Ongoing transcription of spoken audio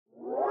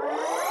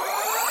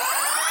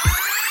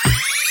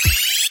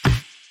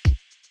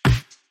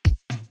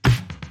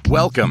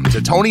Welcome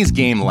to Tony's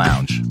Game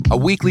Lounge, a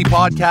weekly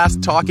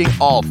podcast talking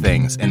all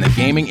things in the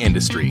gaming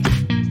industry.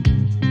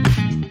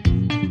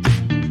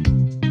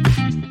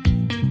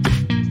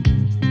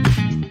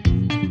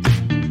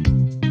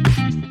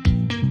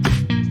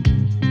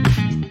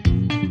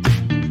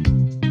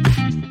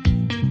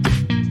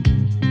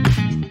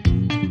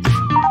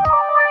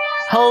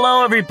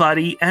 Hello,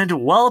 everybody, and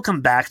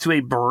welcome back to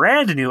a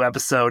brand new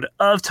episode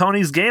of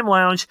Tony's Game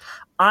Lounge.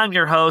 I'm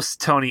your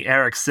host, Tony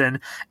Erickson,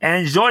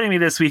 and joining me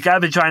this week, I've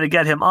been trying to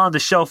get him on the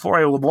show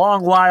for a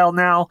long while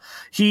now.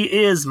 He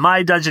is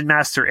my Dungeon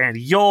Master and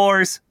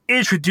yours.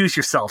 Introduce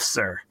yourself,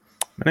 sir.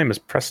 My name is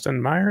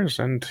Preston Myers,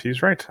 and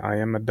he's right. I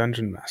am a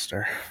Dungeon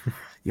Master.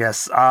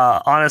 Yes,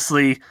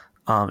 honestly,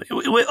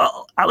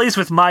 at least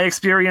with my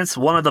experience,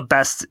 one of the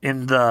best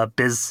in the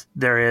biz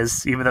there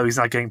is, even though he's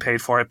not getting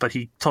paid for it, but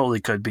he totally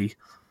could be.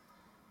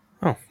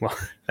 Oh, well,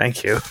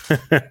 thank you.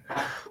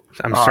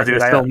 I'm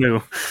still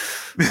new.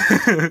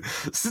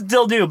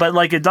 Still new, but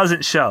like it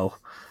doesn't show.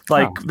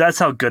 That's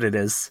how good it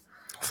is.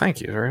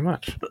 Thank you very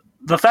much.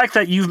 The fact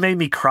that you've made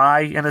me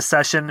cry in a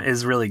session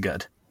is really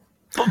good.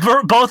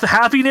 Both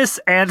happiness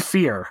and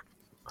fear.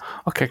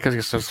 Okay,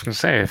 because I was going to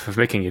say, if it's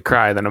making you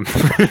cry, then I'm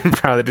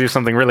probably do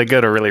something really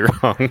good or really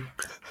wrong.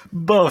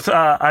 Both.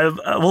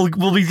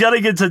 We'll be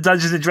getting into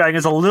Dungeons and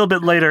Dragons a little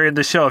bit later in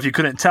the show, if you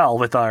couldn't tell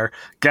with our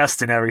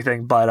guest and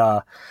everything.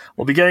 But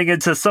we'll be getting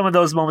into some of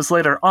those moments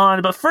later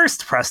on. But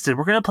first, Preston,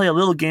 we're going to play a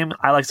little game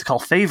I like to call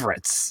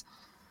Favorites.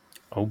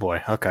 Oh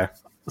boy, okay.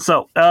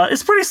 So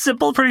it's pretty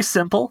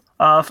simple.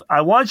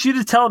 I want you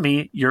to tell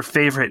me your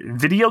favorite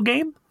video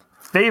game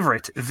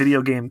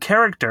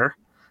character,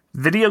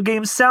 video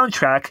game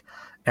soundtrack,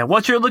 and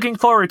what you're looking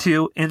forward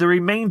to in the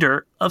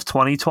remainder of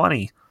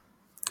 2020.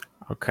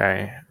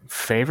 Okay,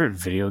 favorite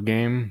video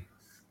game?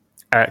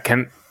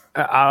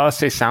 I'll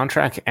say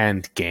soundtrack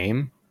and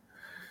game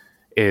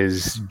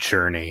is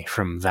Journey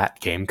from That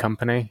Game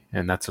Company,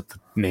 and that's what the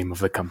name of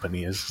the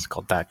company is. It's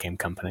called That Game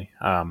Company.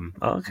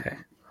 Okay.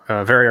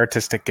 A very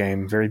artistic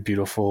game, very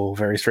beautiful,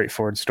 very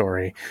straightforward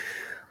story.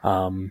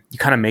 You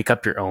kind of make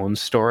up your own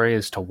story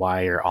as to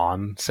why you're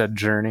on said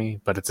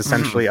journey, but it's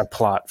essentially a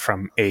plot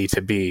from A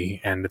to B,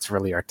 and it's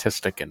really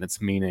artistic in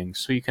its meaning,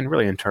 so you can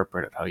really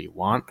interpret it how you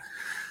want.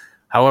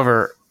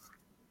 However,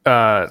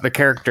 the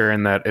character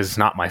in that is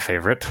not my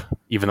favorite,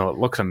 even though it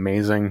looks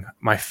amazing.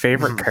 My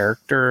favorite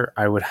character,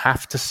 I would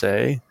have to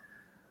say,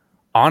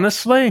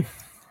 honestly,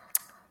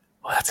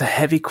 well, that's a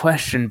heavy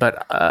question,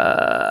 but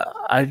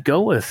I'd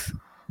go with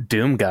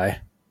Doom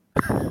Guy.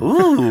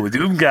 Ooh,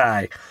 Doom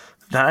Guy.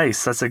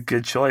 Nice. That's a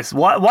good choice.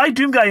 Why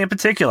Doom Guy in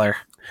particular?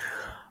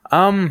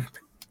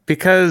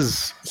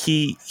 Because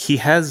he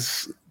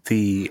has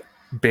the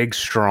big,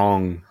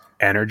 strong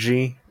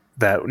energy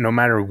that no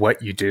matter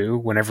what you do,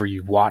 whenever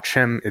you watch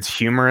him, it's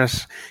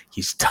humorous.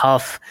 He's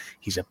tough.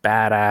 He's a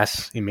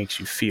badass. He makes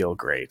you feel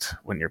great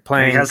when you're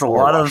playing. And he has a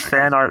lot of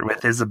fan art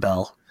with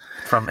Isabelle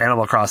from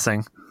Animal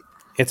Crossing.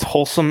 It's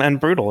wholesome and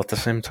brutal at the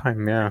same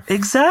time. Yeah,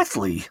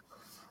 exactly.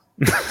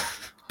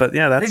 But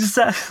yeah, that's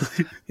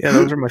exactly. Yeah,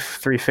 those are my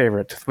three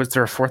favorites. Was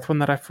there a fourth one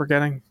that I'm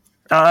forgetting?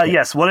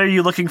 Yes. What are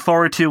you looking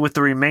forward to with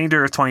the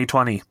remainder of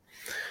 2020?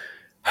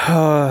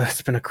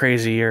 It's been a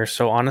crazy year,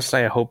 so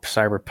honestly, I hope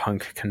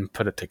Cyberpunk can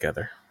put it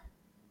together.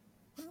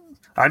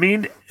 I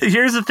mean,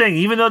 here's the thing.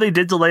 Even though they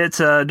did delay it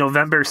to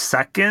November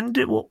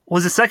 2nd,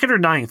 was it 2nd or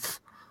 9th?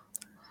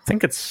 I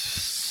think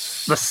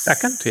it's the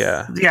 2nd,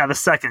 yeah. Yeah, the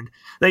 2nd.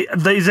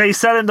 They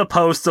said in the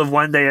post of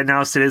when they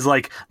announced it is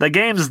like, the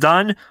game's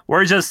done,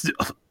 we're just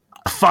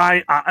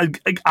fine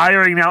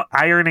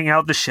ironing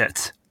out the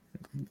shit.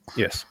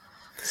 Yes.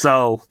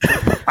 So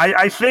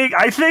I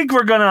think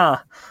we're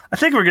gonna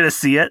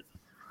see it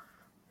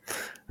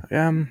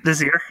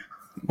this year.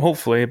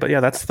 Hopefully, but yeah,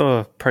 that's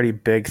the pretty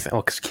big thing.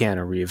 Well, because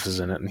Keanu Reeves is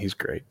in it, and he's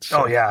great.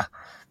 So. Oh yeah,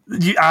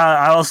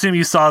 I'll assume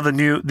you saw the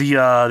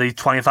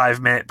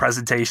 25-minute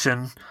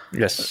presentation.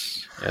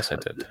 Yes, I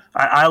did.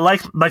 I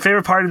like my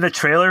favorite part of the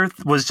trailer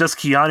was just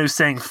Keanu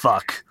saying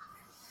 "fuck."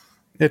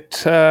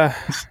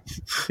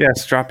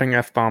 Yes, dropping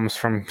F-bombs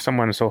from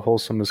someone so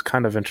wholesome is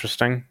kind of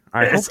interesting.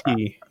 I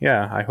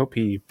hope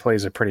he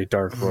plays a pretty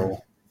dark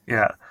role.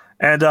 Yeah.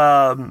 And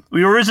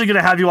we were originally going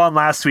to have you on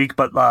last week,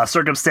 but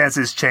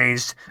circumstances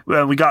changed.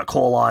 We got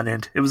Cole on,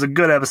 and it was a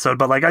good episode.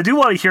 But I do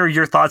want to hear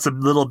your thoughts a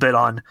little bit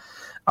on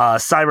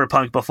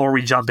Cyberpunk before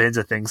we jump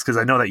into things, because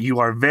I know that you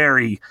are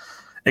very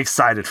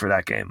excited for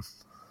that game.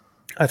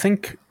 I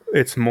think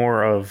it's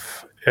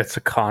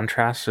a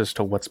contrast as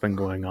to what's been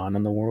going on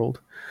in the world.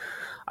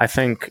 I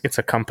think it's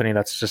a company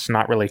that's just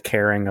not really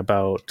caring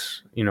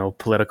about,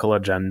 political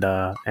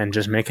agenda and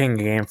just making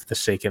a game for the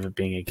sake of it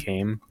being a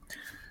game.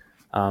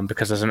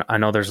 Because I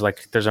know there's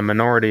a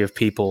minority of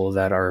people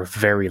that are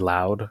very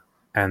loud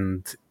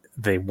and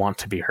they want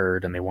to be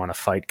heard and they want to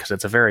fight, because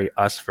it's a very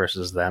us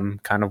versus them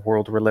kind of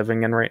world we're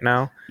living in right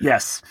now.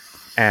 Yes.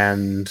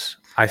 And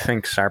I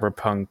think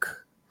Cyberpunk,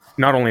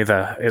 not only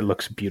that it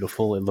looks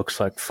beautiful, it looks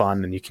like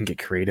fun and you can get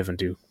creative and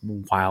do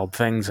wild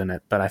things in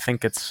it, but I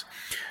think it's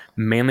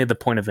mainly the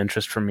point of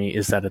interest for me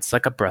is that it's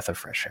like a breath of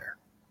fresh air.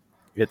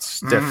 It's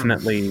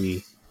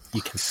definitely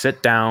you can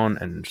sit down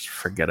and just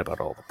forget about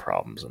all the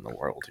problems in the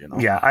world, you know?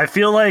 Yeah, I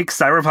feel like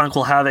Cyberpunk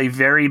will have a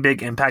very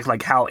big impact,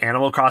 like how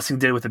Animal Crossing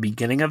did with the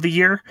beginning of the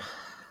year.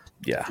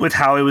 Yeah. With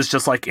how it was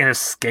just like an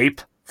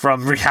escape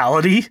from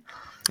reality.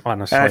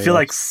 Honestly. And I feel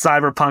like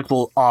Cyberpunk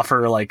will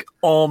offer like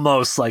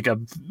almost like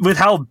with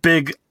how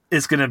big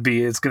it's going to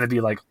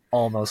be like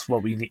almost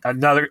what we need,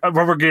 what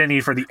we're going to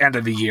need for the end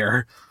of the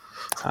year.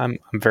 I'm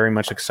very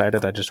much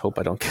excited. I just hope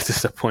I don't get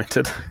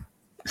disappointed.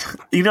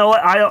 You know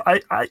what?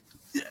 I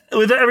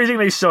with everything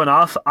they've shown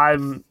off, I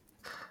am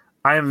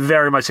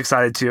very much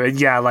excited too.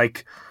 And yeah,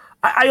 like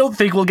I don't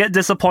think we'll get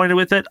disappointed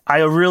with it. I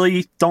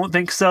really don't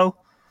think so.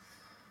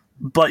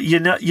 But you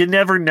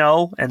never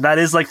know, and that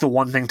is like the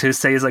one thing to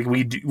say is like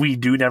we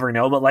do never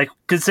know. But like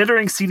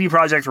considering CD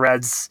Projekt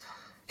Red's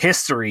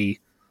history,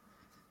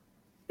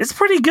 it's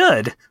pretty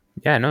good.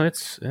 Yeah, no,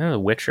 it's The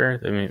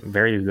Witcher. I mean,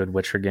 very good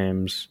Witcher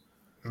games.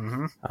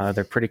 Mm-hmm.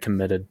 They're pretty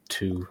committed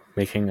to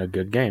making a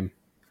good game.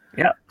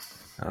 Yeah,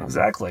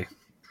 exactly.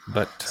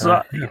 But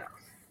yeah.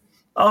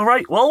 All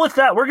right. Well, with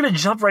that, we're going to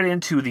jump right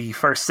into the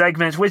first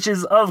segment, which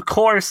is, of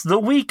course, the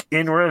Week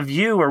in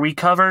Review, where we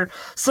cover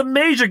some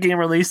major game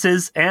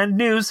releases and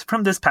news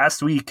from this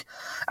past week.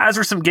 As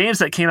for some games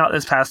that came out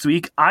this past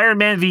week, Iron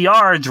Man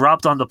VR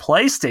dropped on the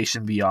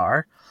PlayStation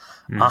VR.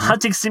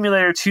 Hunting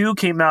Simulator 2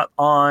 came out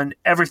on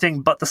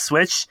everything but the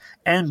Switch.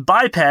 And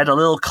Biped, a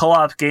little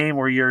co-op game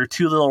where you're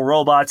two little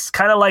robots,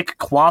 kind of like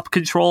co-op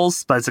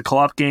controls, but it's a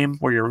co-op game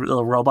where you're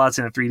little robots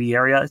in a 3D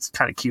area. It's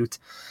kind of cute.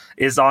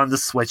 Is on the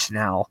Switch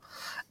now.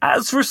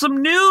 As for some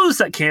news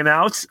that came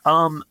out,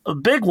 a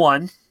big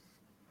one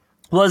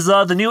was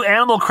the new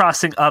Animal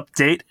Crossing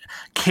update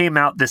came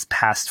out this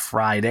past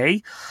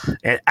Friday.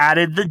 It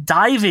added the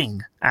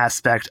diving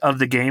aspect of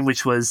the game,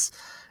 which was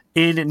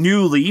in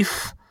New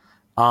Leaf.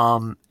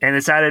 And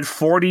it's added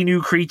 40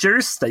 new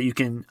creatures that you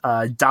can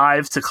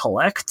dive to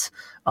collect,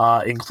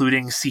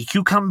 including sea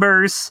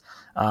cucumbers,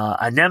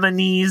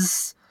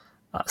 anemones,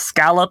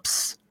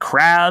 scallops,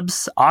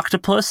 crabs,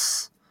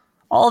 octopus,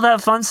 all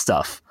that fun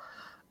stuff.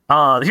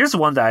 Here's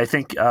one that I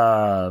think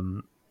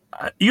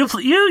you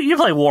play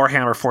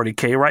Warhammer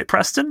 40K, right,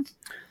 Preston?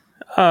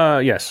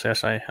 Yes,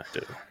 I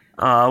do.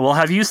 Well,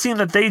 have you seen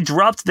that they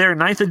dropped their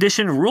 9th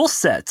edition rule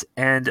set,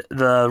 and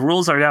the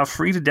rules are now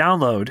free to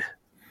download?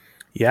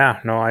 Yeah,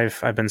 no,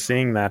 I've been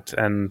seeing that,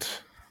 and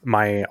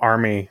my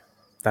army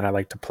that I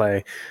like to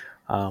play.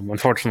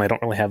 Unfortunately, I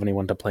don't really have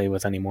anyone to play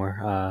with anymore.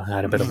 I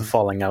had a bit of a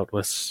falling out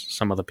with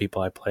some of the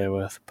people I play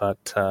with,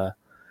 but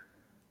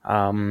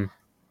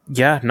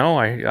yeah, no,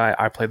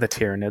 I play the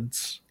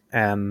Tyranids,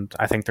 and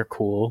I think they're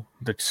cool.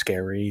 They're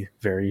scary,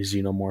 very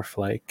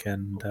xenomorph-like,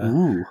 and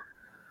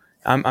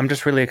I'm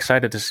just really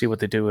excited to see what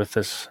they do with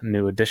this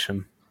new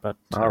edition. But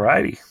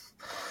alrighty.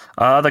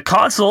 The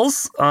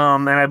consoles,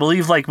 and I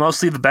believe like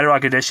mostly the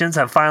Bedrock editions,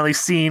 have finally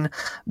seen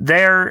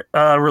their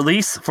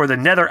release for the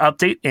Nether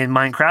update in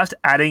Minecraft,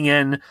 adding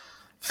in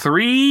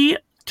I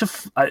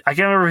can't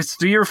remember if it's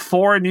 3 or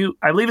 4 new,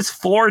 I believe it's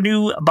 4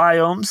 new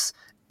biomes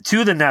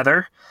to the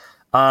Nether.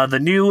 The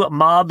new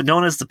mob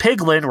known as the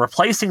Piglin,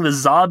 replacing the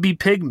zombie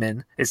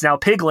pigmen. It's now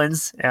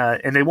piglins,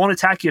 and they won't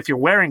attack you if you're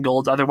wearing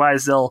gold,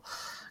 otherwise they'll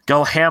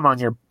go ham on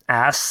your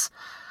ass.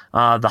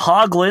 The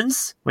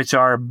Hoglins, which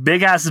are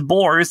big-ass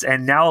boars,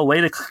 and now a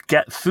way to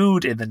get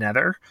food in the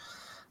Nether.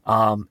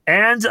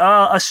 And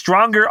a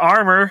stronger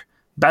armor,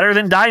 better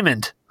than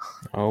diamond.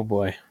 Oh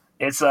boy.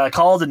 It's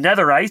called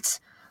Netherite,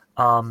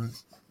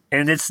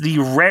 and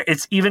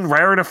it's even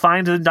rarer to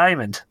find than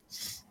diamond.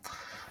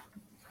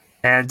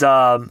 And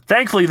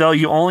thankfully, though,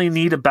 you only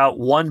need about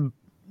 1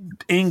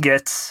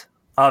 ingot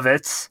of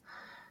it,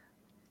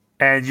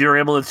 and you're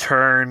able to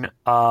turn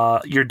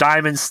your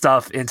diamond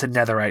stuff into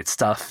netherite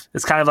stuff.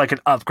 It's kind of like an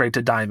upgrade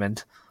to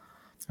diamond.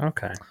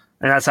 Okay.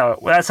 And that's how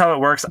it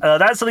works.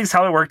 That's at least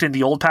how it worked in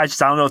the old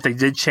patches. I don't know if they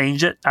did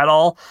change it at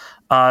all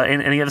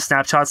in any of the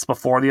snapshots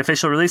before the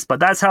official release,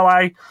 but that's how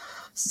I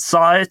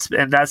saw it,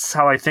 and that's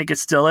how I think it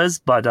still is.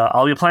 But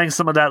I'll be playing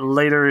some of that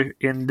later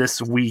in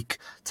this week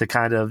to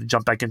kind of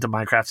jump back into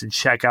Minecraft and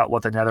check out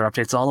what the Nether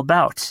update's all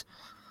about.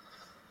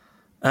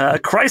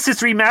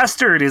 Crisis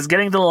Remastered is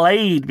getting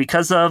delayed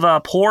because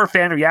of poor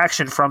fan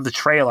reaction from the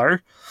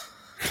trailer.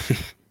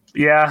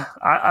 Yeah,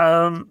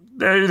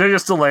 they're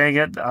just delaying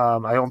it. I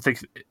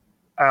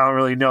don't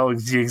really know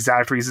the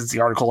exact reasons.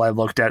 The article I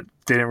looked at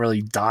didn't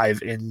really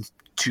dive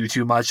into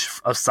too much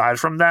aside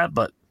from that.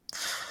 But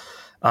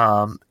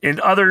in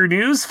other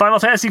news, Final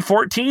Fantasy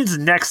XIV's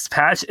next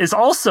patch has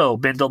also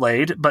been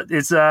delayed, but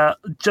it's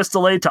just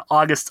delayed to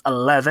August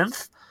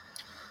 11th.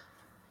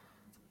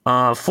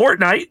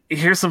 Fortnite.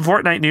 Here's some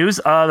Fortnite news.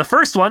 The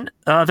first one,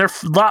 their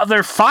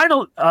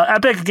final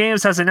Epic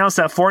Games has announced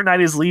that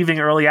Fortnite is leaving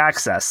early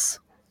access.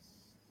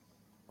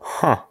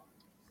 Huh.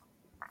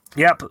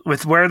 Yep,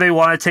 with where they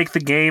want to take the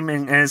game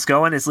and it's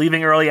going, it's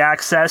leaving early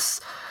access,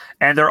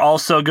 and they're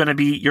also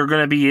you're going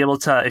to be able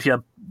to, if you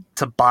have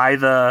to buy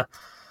they're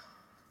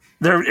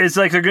going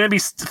to be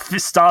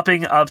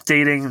stopping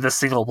updating the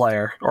single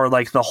player, or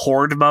like the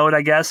horde mode,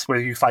 I guess, where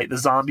you fight the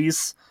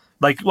zombies,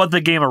 like what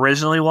the game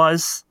originally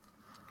was.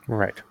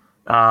 Right.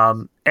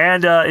 And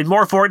in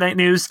more Fortnite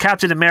news,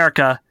 Captain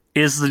America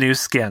is the new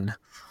skin.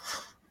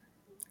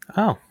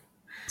 Oh.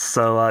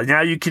 So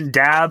now you can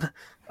dab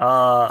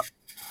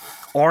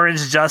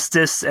Orange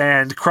Justice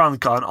and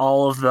Crunk on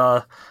all of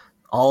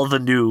the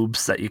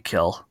noobs that you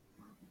kill.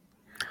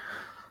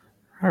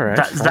 All right.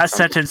 That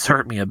sentence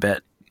hurt me a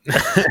bit.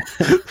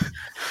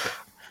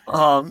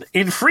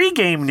 In free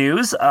game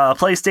news,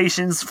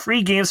 PlayStation's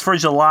free games for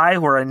July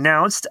were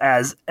announced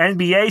as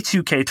NBA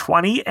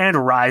 2K20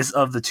 and Rise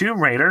of the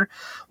Tomb Raider,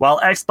 while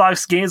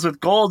Xbox Games with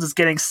Gold is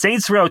getting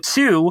Saints Row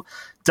 2,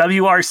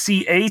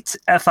 WRC 8,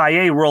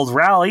 FIA World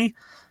Rally,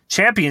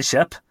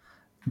 Championship,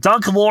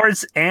 Dunk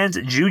Lords,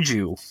 and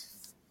Juju.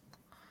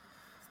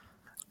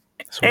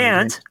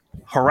 And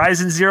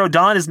Horizon Zero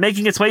Dawn is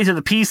making its way to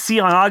the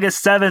PC on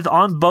August 7th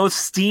on both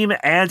Steam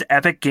and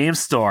Epic Games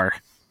Store.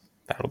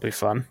 That'll be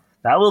fun.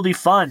 That will be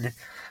fun.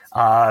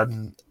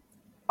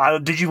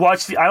 Did you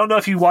watch I don't know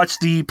if you watched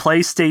the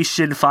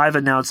PlayStation 5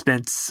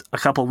 announcements a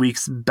couple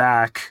weeks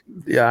back.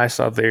 Yeah, I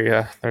saw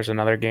there's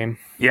another game.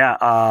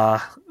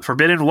 Yeah,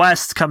 Forbidden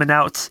West coming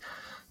out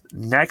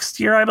next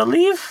year, I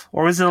believe?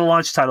 Or was it a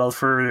launch title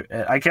for...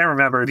 I can't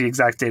remember the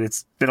exact date.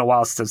 It's been a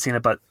while since I've seen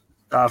it, but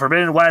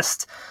Forbidden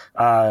West,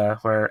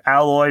 where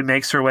Aloy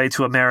makes her way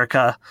to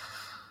America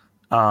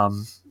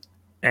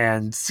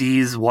and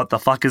sees what the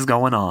fuck is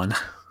going on.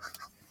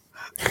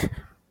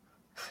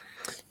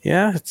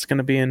 Yeah, it's going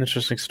to be an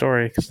interesting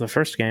story because the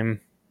first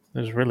game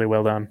was really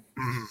well done.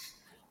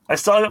 I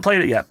still haven't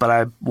played it yet, but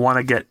I want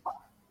to get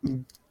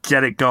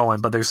it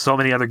going. But there's so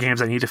many other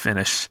games I need to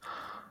finish.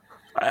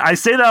 I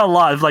say that a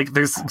lot. Like,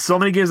 there's so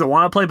many games I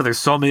want to play, but there's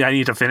so many I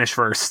need to finish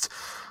first.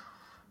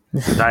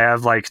 I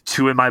have like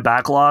 2 in my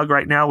backlog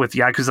right now with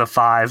Yakuza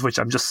 5, which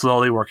I'm just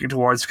slowly working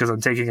towards because I'm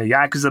taking a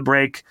Yakuza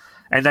break,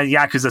 and then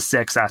Yakuza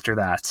 6 after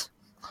that.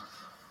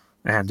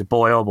 And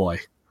boy, oh boy.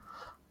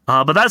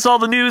 But that's all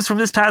the news from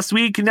this past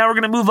week, and now we're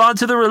going to move on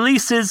to the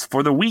releases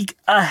for the week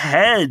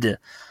ahead.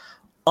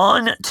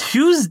 On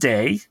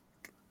Tuesday,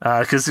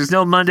 because there's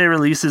no Monday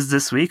releases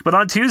this week, but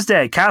on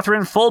Tuesday,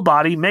 Catherine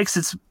Fullbody makes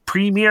its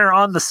premiere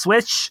on the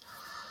Switch,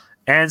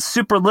 and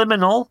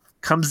Superliminal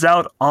comes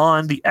out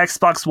on the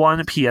Xbox One,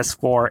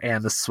 PS4,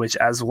 and the Switch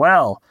as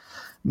well.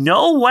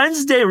 No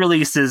Wednesday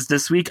releases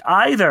this week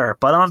either,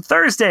 but on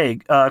Thursday,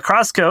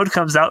 Crosscode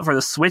comes out for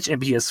the Switch and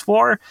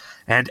PS4,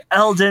 and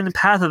Elden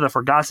Path of the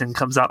Forgotten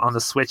comes out on the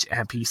Switch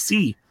and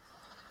PC.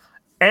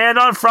 And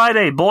on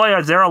Friday, boy,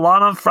 are there a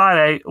lot on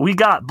Friday, we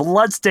got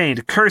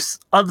Bloodstained, Curse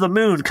of the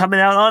Moon coming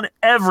out on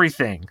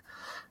everything.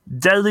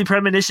 Deadly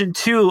Premonition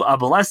 2, A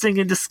Blessing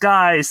in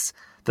Disguise,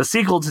 the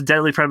sequel to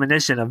Deadly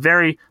Premonition, a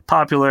very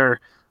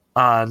popular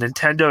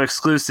Nintendo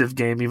exclusive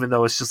game, even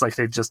though it's just like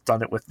they've just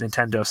done it with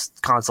Nintendo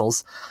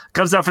consoles,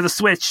 comes out for the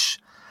Switch.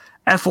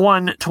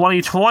 F1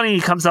 2020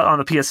 comes out on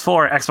the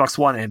PS4, Xbox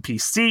One, and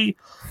PC.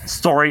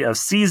 Story of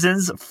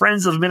Seasons,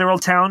 Friends of Mineral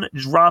Town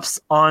drops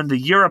on the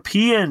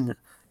European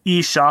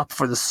eShop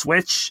for the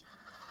Switch.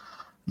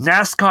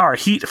 NASCAR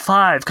Heat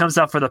 5 comes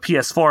out for the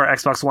PS4,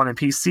 Xbox One, and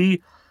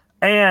PC.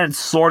 And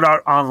Sword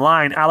Art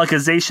Online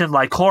Alicization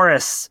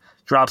Lycoris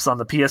drops on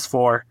the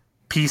PS4,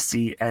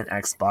 PC, and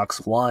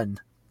Xbox One.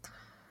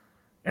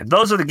 And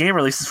those are the game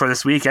releases for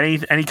this week.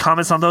 Any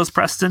comments on those,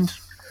 Preston?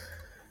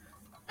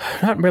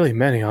 Not really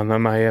many on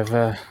them. I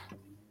have,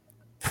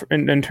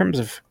 in terms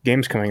of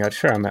games coming out,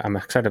 sure, I'm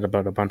excited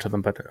about a bunch of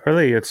them, but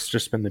really it's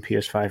just been the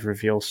PS5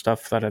 reveal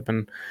stuff that I've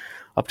been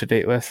up to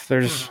date with.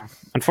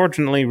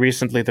 Unfortunately,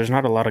 recently, there's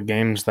not a lot of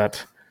games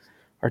that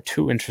are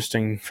too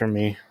interesting for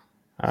me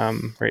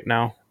right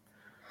now.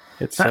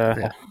 It's,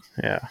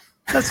 yeah.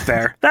 That's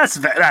fair.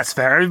 That's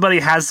fair. Everybody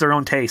has their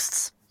own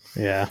tastes.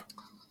 Yeah.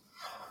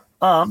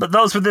 But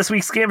those were this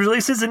week's game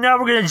releases, and now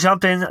we're going to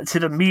jump into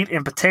the meat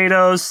and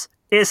potatoes.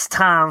 It's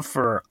time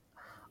for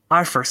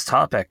our first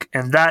topic,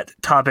 and that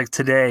topic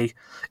today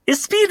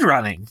is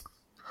speedrunning.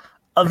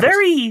 A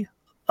very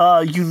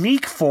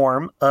unique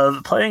form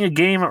of playing a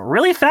game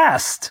really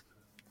fast.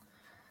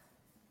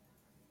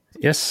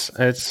 Yes,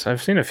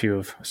 I've seen a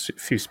few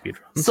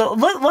speedruns. So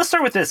let's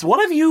start with this. What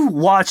have you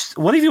watched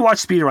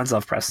speedruns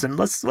of, Preston?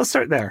 Let's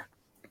start there.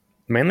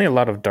 Mainly a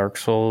lot of Dark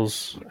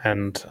Souls,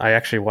 and I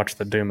actually watched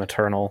the Doom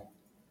Eternal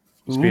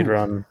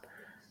speedrun.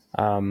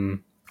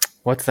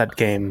 What's that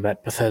game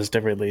that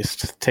Bethesda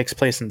released? It takes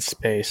place in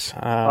space.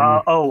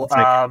 Outer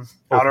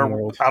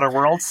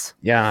Worlds?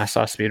 Yeah, I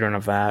saw a speedrun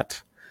of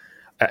that.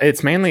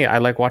 It's mainly, I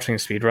like watching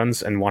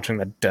speedruns and watching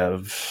the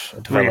developers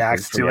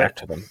react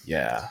to them.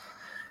 Yeah.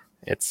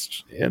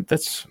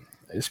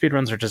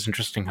 Speedruns are just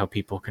interesting how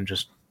people can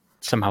just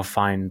somehow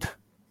find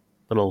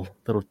little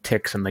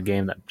ticks in the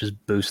game that just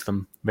boost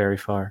them very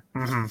far.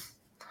 Mm-hmm.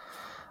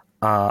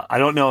 I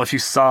don't know if you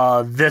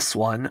saw this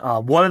one.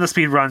 One of the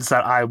speedruns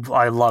that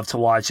I love to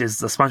watch is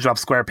the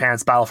SpongeBob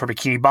SquarePants Battle for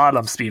Bikini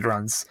Bottom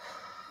speedruns.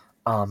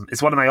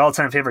 It's one of my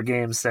all-time favorite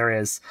games there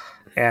is.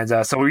 And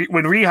so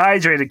when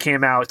Rehydrated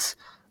came out,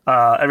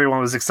 everyone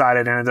was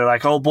excited, and they're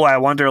like, oh boy, I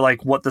wonder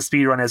like what the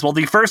speedrun is. Well,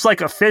 the first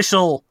like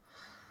official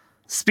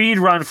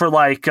speedrun for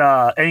like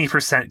any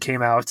percent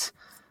came out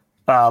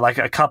like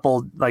a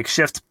couple, like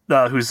Shift,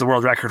 who's the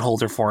world record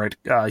holder for it.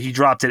 He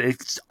dropped it.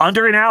 It's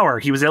under an hour.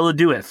 He was able to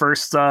do it.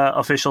 First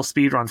official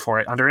speed run for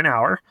it, under an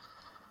hour.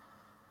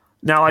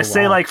 Now, I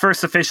say like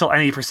first official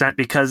any percent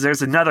because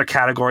there's another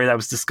category that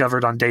was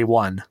discovered on day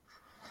one.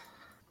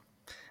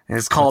 And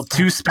it's called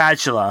 2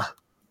 spatula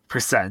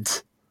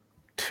percent.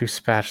 2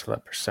 spatula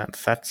percent.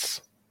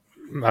 That's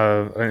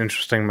an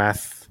interesting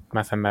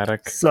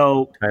mathematic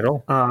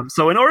title.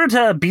 So in order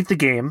to beat the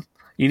game,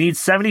 you need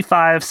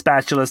 75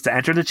 spatulas to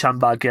enter the chum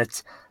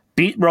bucket,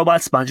 beat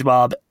Robot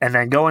SpongeBob, and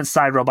then go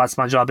inside Robot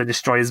SpongeBob and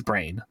destroy his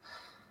brain.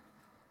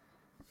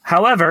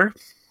 However,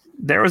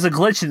 there was a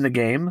glitch in the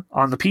game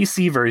on the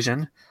PC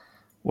version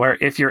where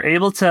if you're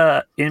able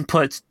to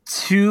input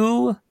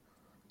 2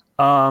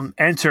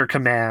 enter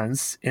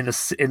commands in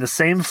the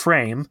same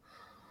frame,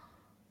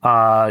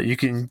 you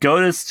can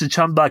go to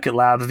Chum Bucket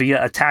Lab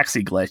via a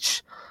taxi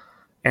glitch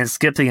and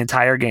skip the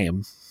entire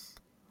game.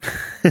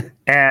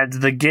 And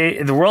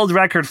the world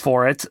record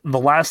for it, the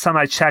last time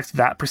I checked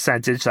that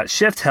percentage that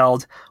Shift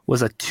held,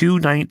 was a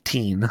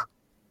 2:19.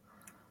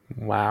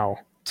 Wow.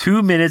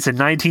 2 minutes and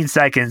 19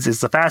 seconds is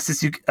the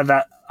fastest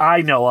that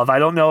I know of. I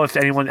don't know if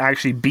anyone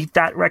actually beat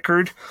that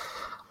record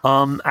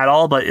at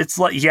all, but it's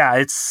like, yeah,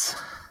 it's,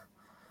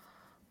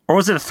 or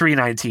was it a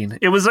 3:19?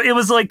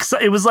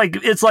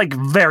 It's like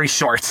very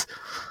short,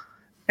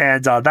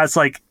 and that's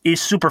like,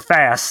 it's super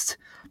fast.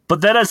 But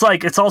then it's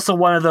like, it's also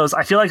one of those,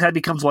 I feel like that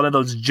becomes one of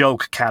those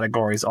joke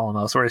categories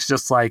almost, where it's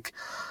just like,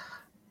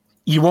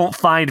 you won't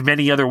find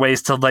many other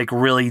ways to like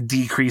really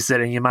decrease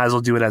it, and you might as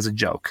well do it as a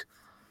joke.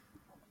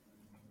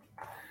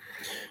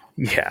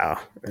 Yeah.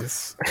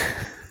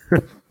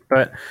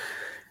 But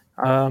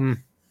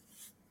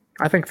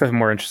I think the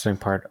more interesting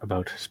part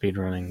about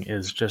speedrunning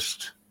is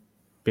just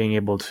being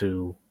able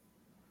to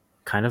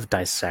kind of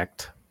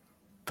dissect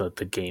the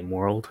game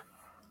world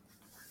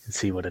and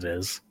see what it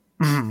is.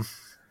 Mm-hmm.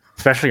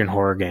 Especially in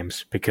horror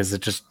games, because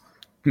it just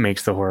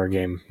makes the horror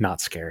game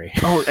not scary.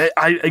 Oh,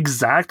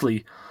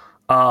 exactly.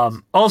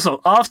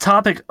 Also, off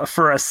topic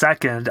for a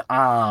second,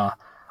 I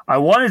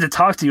wanted to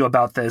talk to you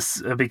about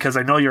this because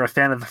I know you're a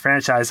fan of the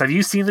franchise. Have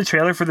you seen the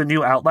trailer for the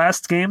new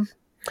Outlast game?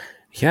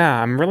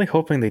 Yeah, I'm really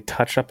hoping they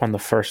touch up on the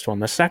first one.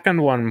 The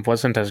second one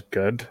wasn't as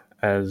good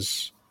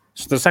as...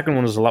 So the second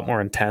one was a lot more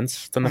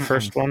intense than the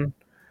first one.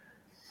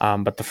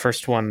 But the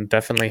first one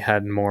definitely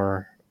had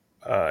more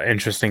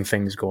interesting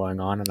things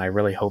going on, and I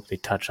really hope they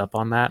touch up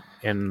on that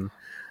in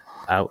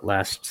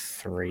Outlast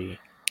 3.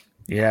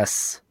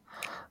 Yes.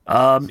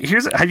 Have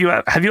you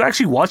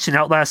actually watched an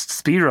Outlast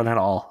speedrun at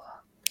all?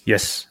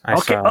 Yes.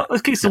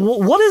 Okay. So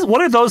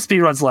what are those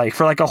speedruns like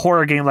for like a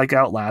horror game like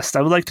Outlast?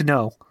 I would like to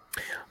know.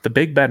 The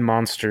big bad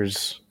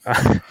monsters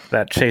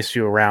that chase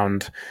you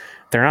around,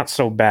 they're not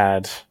so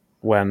bad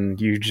when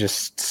you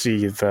just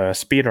see the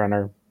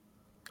speedrunner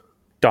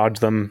dodge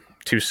them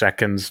 2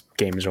 seconds,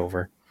 game's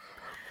over.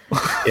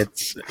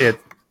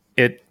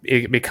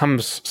 It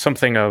becomes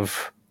something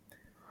of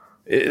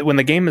when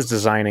the game is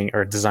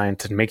designed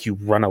to make you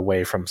run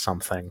away from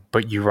something,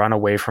 but you run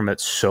away from it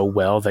so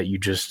well that you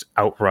just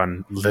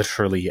outrun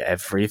literally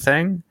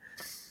everything.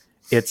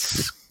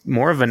 It's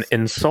more of an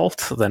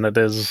insult than it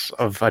is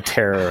of a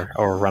terror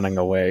or running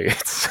away.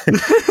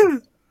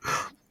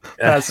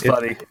 That's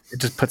funny. It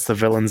just puts the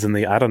villains in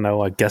the, I don't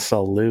know, I guess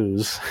I'll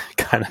lose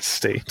kind of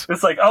state.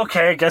 It's like,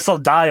 okay, I guess I'll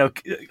die.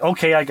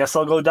 Okay, I guess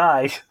I'll go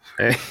die.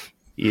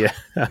 Yeah.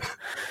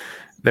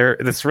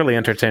 It's really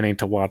entertaining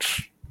to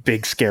watch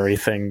big scary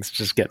things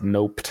just get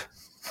noped.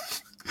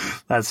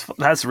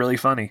 That's really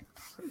funny.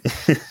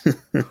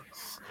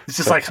 It's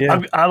just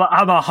I'm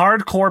a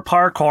hardcore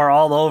parkour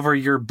all over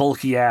your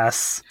bulky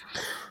ass.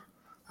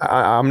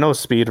 I'm no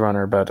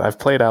speedrunner, but I've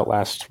played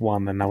Outlast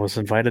 1, and I was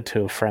invited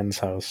to a friend's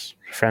house,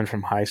 a friend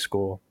from high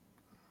school.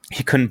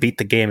 He couldn't beat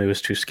the game. It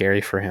was too scary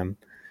for him.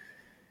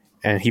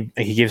 And he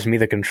gives me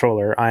the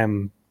controller. I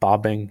am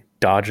bobbing,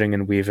 dodging,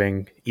 and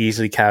weaving,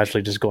 easily,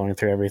 casually just going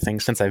through everything.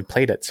 Since I've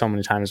played it so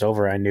many times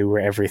over, I knew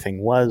where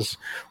everything was,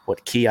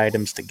 what key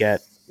items to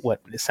get,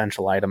 what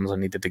essential items I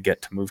needed to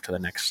get to move to the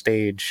next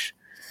stage.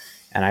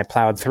 And I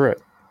plowed through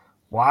it.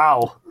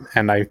 Wow.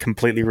 And I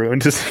completely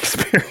ruined his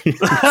experience.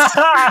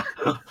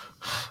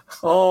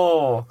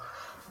 Oh,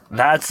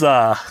 that's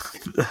a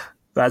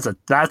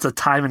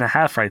time and a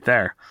half right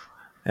there.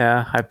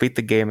 Yeah, I beat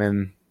the game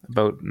in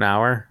about an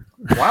hour.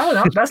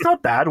 Wow, that's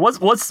not bad. What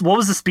was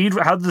the speed?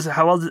 How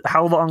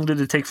long did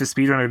it take for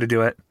Speedrunner to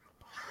do it?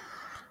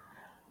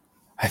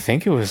 I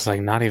think it was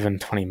like not even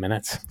 20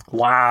 minutes.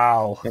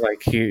 Wow.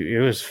 Like it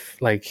was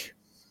like,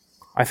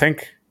 I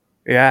think,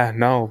 yeah,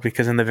 no,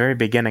 because in the very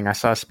beginning I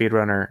saw a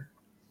speedrunner.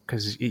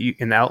 Because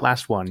in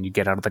Outlast 1, you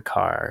get out of the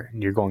car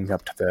and you're going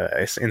up to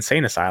the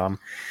insane asylum.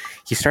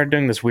 He started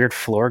doing this weird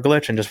floor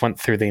glitch and just went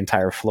through the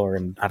entire floor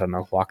and, I don't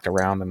know, walked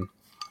around and,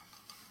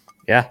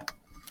 yeah,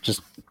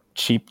 just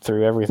cheaped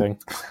through everything.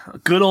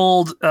 Good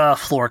old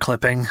floor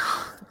clipping.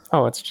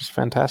 Oh, it's just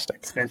fantastic.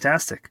 It's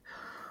fantastic.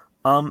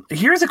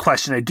 Here's a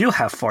question I do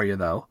have for you,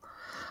 though.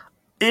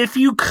 If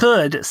you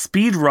could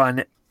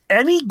speedrun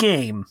any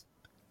game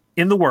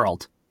in the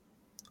world,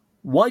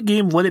 what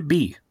game would it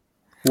be?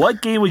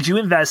 What game would you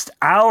invest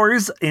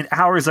hours and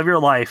hours of your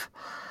life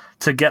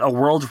to get a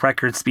world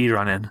record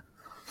speedrun in?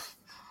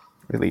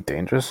 Elite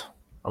Dangerous.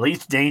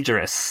 Elite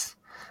Dangerous.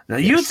 Now,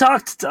 you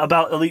talked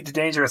about Elite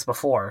Dangerous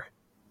before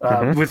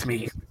with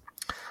me.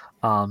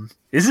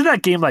 Isn't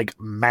that game like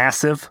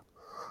massive?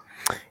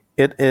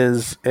 It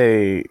is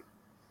a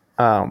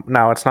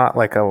now it's not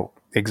like a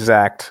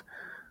exact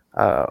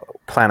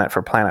planet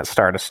for planet,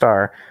 star to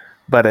star,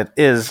 but it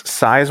is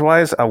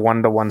size-wise a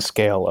 1-to-1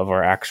 scale of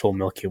our actual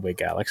Milky Way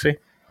galaxy.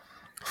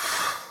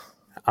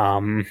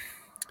 And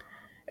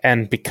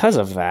because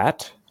of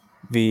that,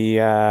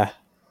 the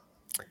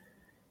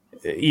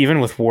even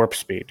with warp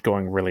speed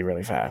going really,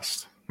 really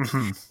fast,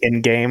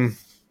 in game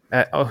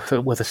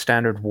with a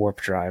standard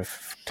warp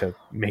drive to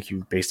make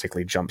you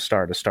basically jump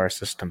star to star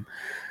system,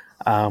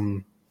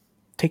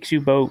 takes you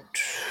about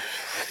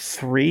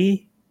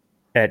 3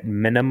 at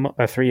minimum,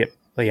 or 3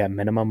 at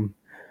minimum,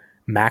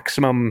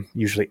 maximum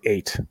usually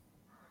 8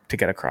 to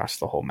get across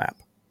the whole map.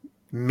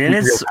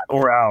 Minutes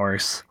or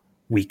hours?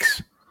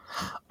 Weeks.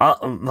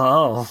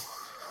 Oh.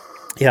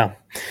 Yeah.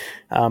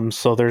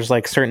 So there's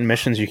like certain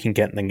missions you can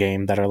get in the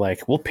game that are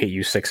like, we'll pay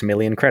you 6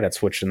 million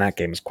credits, which in that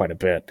game is quite a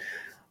bit,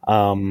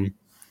 to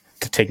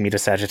take me to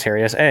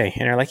Sagittarius A.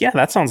 And you're like, yeah,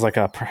 that sounds like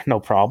no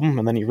problem.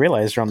 And then you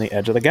realize you're on the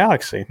edge of the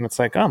galaxy. And it's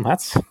like,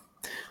 that's...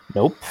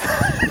 Nope.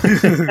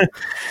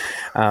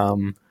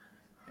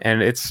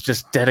 And it's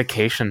just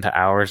dedication to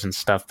hours and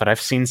stuff. But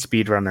I've seen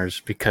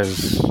speedrunners,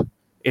 because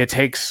it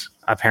takes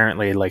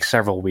apparently like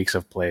several weeks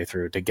of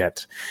playthrough to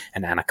get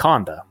an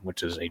Anaconda,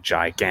 which is a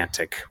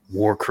gigantic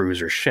war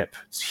cruiser ship.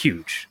 It's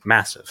huge,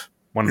 massive,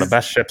 one of the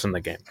best ships in the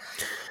game.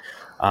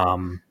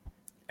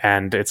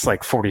 And it's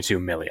like 42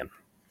 million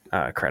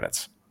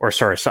credits, or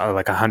sorry,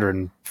 like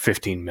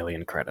 115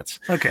 million credits.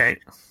 Okay.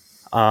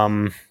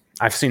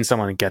 I've seen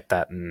someone get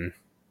that in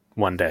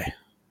one day,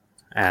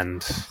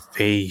 and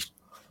they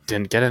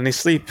didn't get any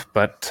sleep.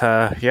 But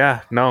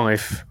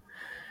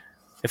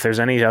if there's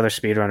any other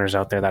speedrunners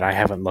out there that I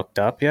haven't looked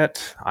up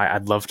yet,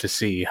 I'd love to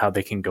see how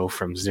they can go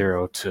from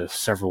 0 to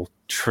several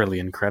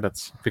trillion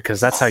credits, because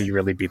that's how you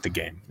really beat the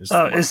game. Is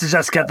to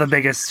just get the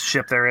biggest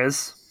ship there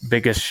is.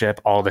 Biggest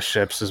ship, all the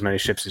ships, as many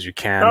ships as you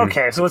can.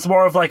 Okay, so it's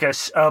more of like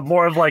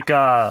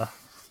a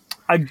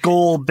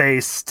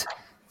goal-based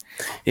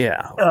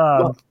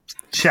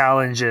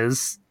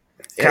challenges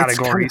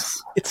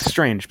categories. It's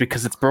strange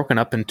because it's broken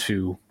up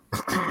into.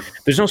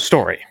 There's no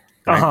story.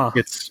 Right?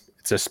 It's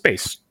a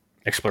space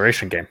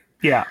exploration game.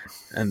 Yeah,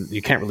 and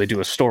you can't really do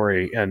a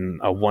story in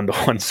a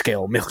 1-to-1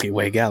 scale Milky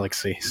Way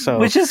galaxy. So,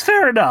 which is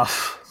fair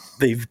enough.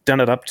 They've done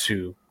it up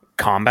to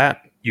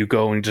combat. You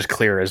go and just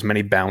clear as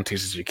many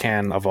bounties as you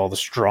can of all the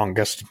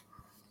strongest,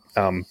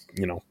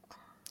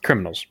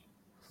 criminals.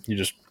 You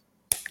just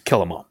kill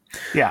them all.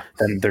 Yeah.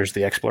 Then there's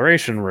the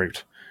exploration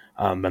route.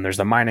 Then there's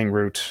the mining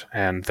route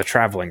and the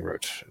traveling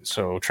route.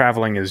 So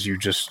traveling is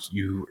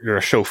you're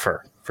a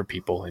chauffeur for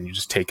people, and you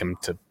just take them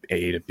to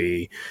A to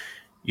B.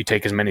 You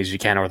take as many as you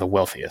can, or the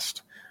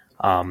wealthiest.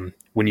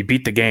 When you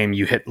beat the game,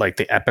 you hit like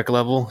the epic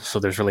level, so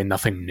there's really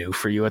nothing new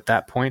for you at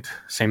that point.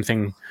 Same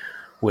thing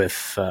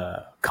with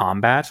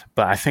combat,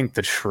 but I think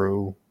the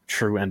true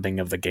ending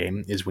of the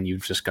game is when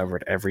you've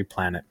discovered every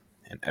planet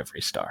and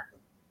every star.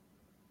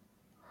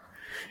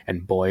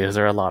 And boy, is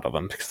there a lot of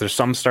them, because there's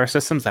some star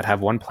systems that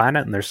have 1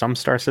 planet, and there's some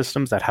star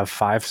systems that have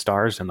 5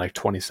 stars and like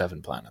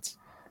 27 planets.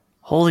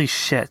 Holy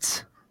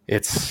shit.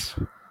 It's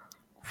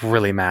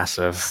really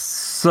massive.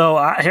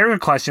 So here's a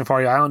question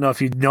for you. I don't know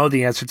if you know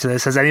the answer to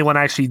this. Has anyone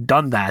actually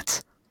done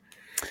that?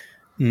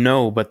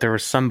 No, but there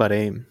was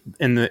somebody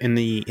in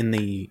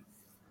the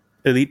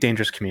Elite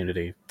Dangerous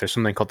community. There's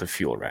something called the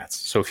fuel rats.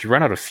 So if you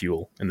run out of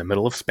fuel in the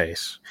middle of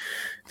space,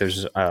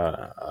 there's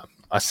a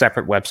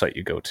separate website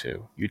you go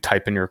to. You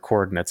type in your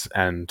coordinates,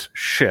 and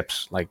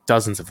ships, like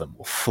dozens of them,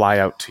 will fly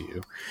out to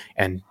you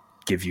and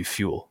give you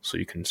fuel so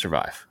you can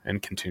survive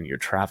and continue your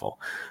travel.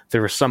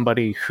 There was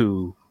somebody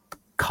who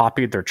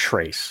copied their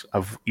trace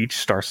of each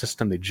star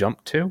system they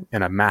jumped to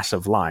in a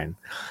massive line,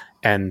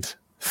 and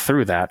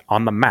through that,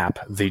 on the map,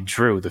 they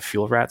drew the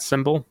fuel rat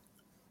symbol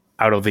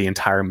out of the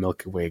entire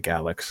Milky Way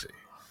galaxy.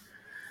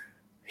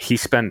 He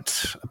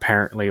spent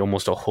apparently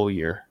almost a whole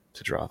year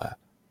to draw that.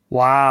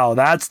 Wow,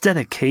 that's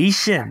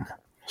dedication.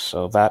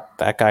 So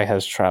that guy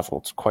has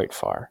traveled quite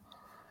far.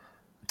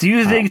 Do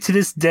you think to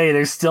this day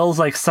there's still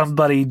like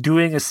somebody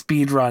doing a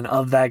speed run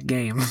of that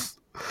game?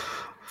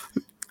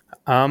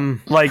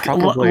 Like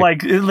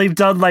they've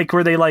done like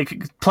where they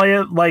like play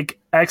it like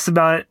X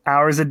amount of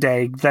hours a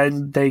day,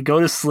 then they go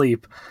to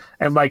sleep,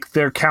 and like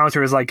their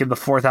counter is like in the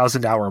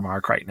 4,000 hour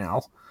mark right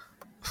now.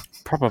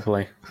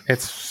 Probably.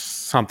 It's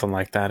something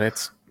like that.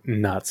 It's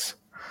nuts.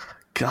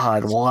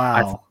 God,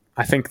 wow.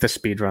 I think the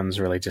speedruns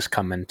really just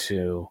come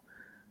into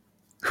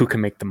who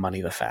can make the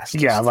money the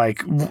fastest. Yeah,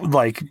 like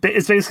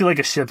it's basically like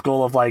a ship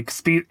goal of like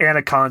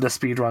Anaconda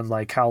speedrun.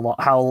 Like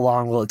how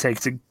long will it take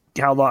to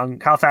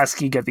how fast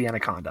can you get the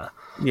Anaconda?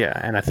 Yeah,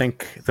 and I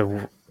think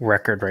the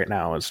record right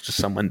now is just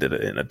someone did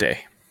it in a day.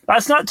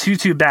 That's not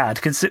too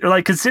bad.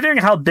 Considering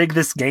how big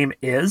this game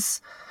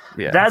is,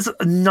 yeah. That's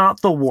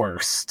not the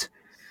worst.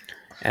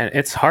 And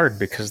it's hard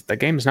because the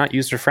game's not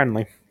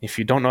user-friendly. If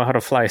you don't know how to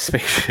fly a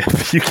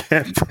spaceship, you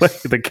can't play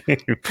the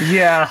game.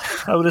 Yeah,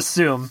 I would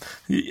assume.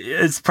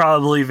 It's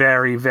probably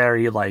very,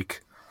 very,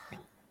 like...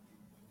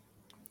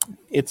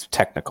 It's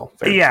technical.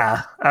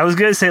 Yeah, I was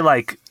going to say,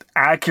 like,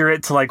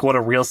 accurate to, like, what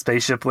a real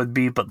spaceship would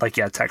be, but, like,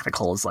 yeah,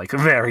 technical is, like,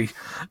 very,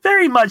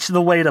 very much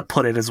the way to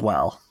put it as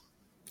well.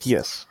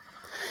 Yes.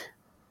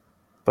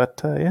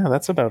 But, yeah,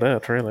 that's about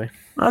it, really.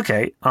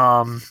 Okay,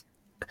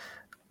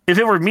 if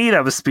it were me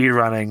that was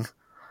speedrunning...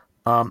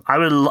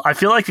 I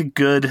feel like a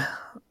good...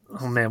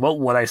 Oh man, what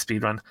would I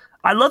speedrun?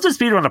 I'd love to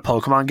speedrun a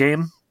Pokemon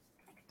game.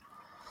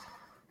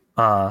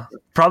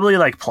 Probably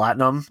like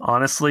Platinum,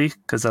 honestly,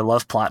 because I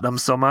love Platinum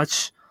so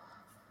much.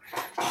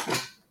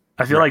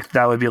 I feel like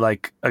that would be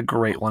like a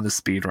great one to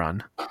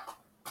speedrun.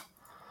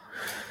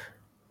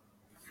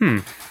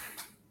 I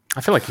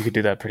feel like you could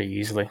do that pretty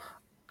easily.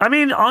 I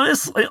mean,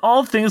 honestly,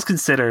 all things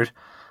considered,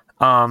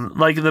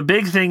 like the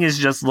big thing is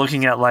just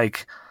looking at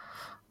like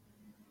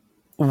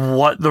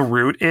what the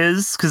route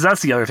is, because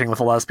that's the other thing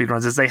with a lot of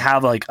speedruns is they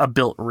have like a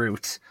built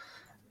route,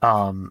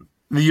 and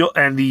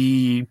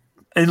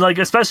like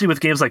especially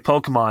with games like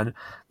Pokemon,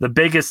 the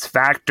biggest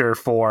factor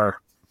for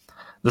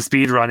the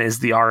speedrun is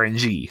the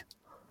RNG,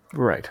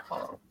 Right.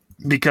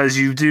 because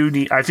you do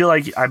need. I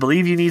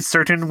believe you need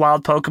certain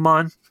wild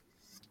Pokemon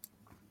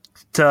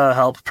to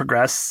help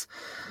progress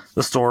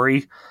the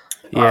story.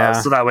 Yeah.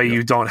 So that way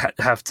you don't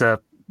have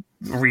to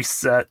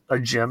reset a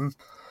gym.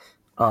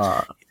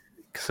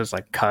 Because there's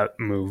like cut,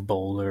 move,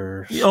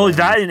 boulder. Oh,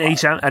 that in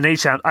HM.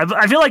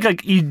 I feel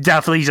like you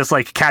definitely just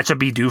like catch a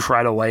Bidoof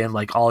right away, and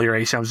like all your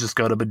HMs just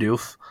go to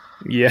Bidoof.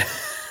 Yeah.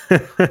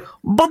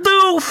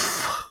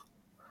 Bidoof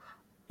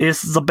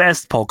is the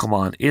best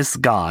Pokemon. It's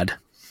God.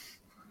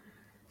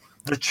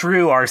 The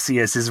true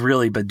Arceus is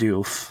really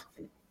Bidoof.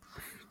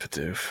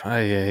 Bidoof.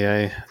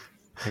 Ay.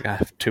 I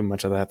got too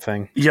much of that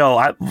thing.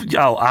 I'm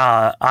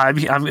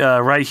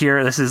right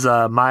here. This is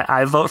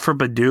I vote for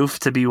Bidoof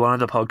to be one of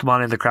the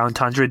Pokemon in the Crown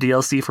Tundra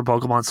DLC for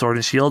Pokemon Sword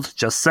and Shield.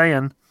 Just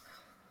saying.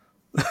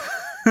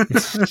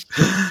 Because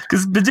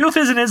Bidoof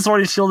isn't in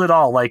Sword and Shield at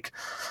all. Like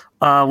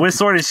with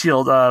Sword and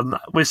Shield,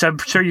 which I'm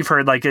sure you've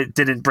heard, like it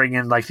didn't bring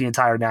in like the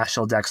entire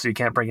national deck, so you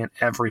can't bring in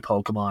every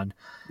Pokemon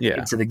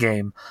into the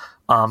game.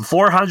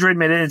 400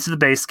 made it into the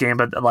base game,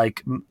 but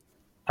like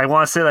I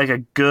want to say like a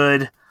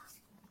good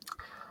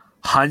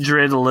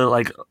 100, a little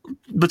like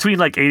between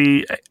like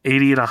 80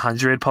 and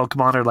 100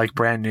 Pokemon are like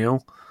brand new.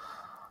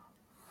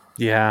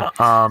 Yeah.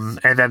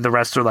 And then the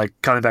rest are like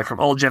coming back from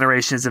old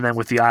generations, and then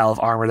with the Isle of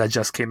Armor that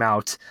just came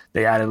out,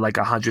 they added like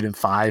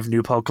 105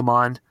 new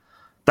Pokemon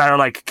that are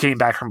like came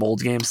back from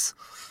old games.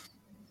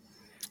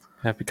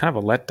 That'd be kind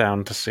of a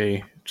letdown to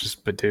see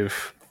just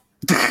Bidoof.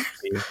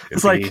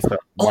 It's like,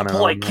 oh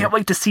boy, can't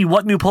wait to see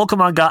what new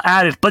Pokemon got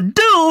added.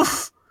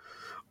 Bidoof!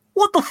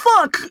 What the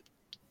fuck?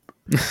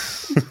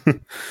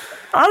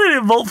 I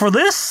didn't vote for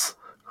this.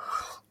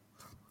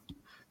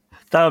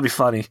 That would be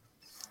funny.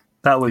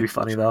 That would be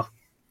funny though.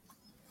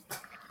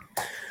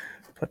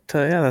 But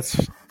yeah, that's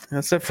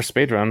it for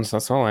speedruns.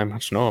 That's all I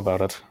much know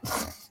about it.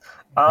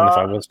 And if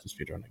I was to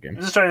speedrun the game,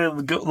 I'm just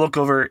trying to look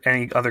over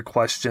any other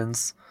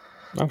questions.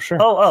 Oh sure.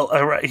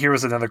 Right. Here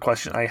was another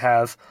question I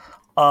have.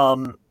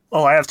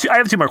 I have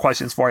two more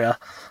questions for you.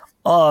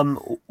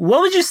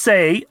 What would you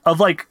say of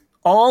like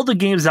all the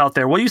games out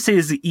there? What do you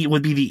say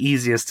would be the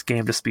easiest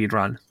game to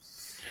speedrun?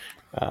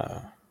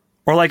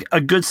 Or like a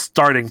good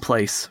starting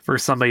place for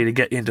somebody to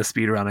get into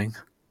speedrunning?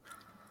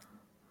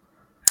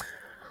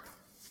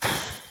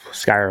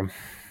 Skyrim.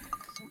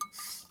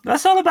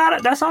 That's not a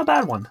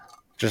bad one.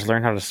 Just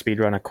learn how to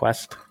speedrun a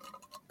quest.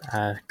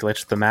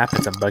 Glitch the map.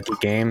 It's a buggy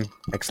game.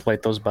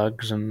 Exploit those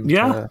bugs and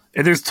and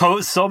there's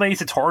so many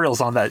tutorials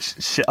on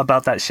that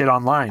about that shit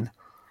online.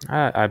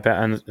 I bet,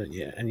 and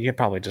you can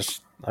probably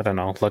just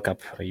look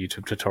up a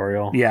YouTube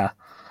tutorial. Yeah,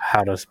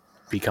 how to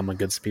become a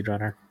good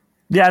speedrunner.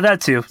 Yeah,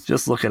 that too.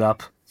 Just look it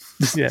up.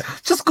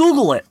 Just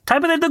Google it.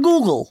 Type it into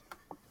Google.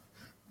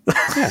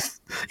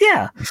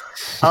 Yeah.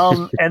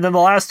 And then the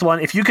last one,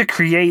 if you could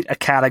create a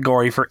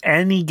category for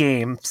any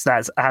game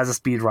that has a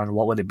speedrun,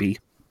 what would it be?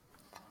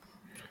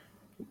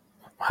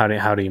 How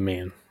do you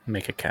mean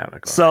make a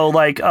category? So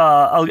like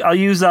I'll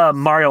use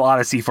Mario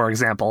Odyssey for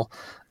example.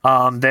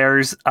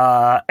 There's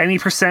any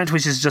percent,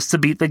 which is just to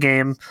beat the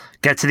game,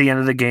 get to the end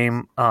of the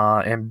game,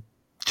 and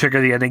trigger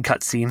the ending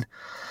cutscene.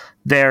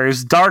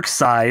 There's Dark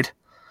Side,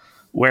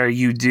 where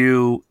you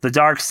do the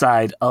dark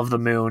side of the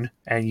moon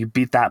and you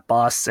beat that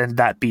boss, and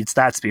that beats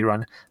that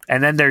speedrun.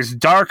 And then there's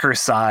Darker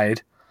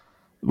Side,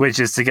 which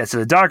is to get to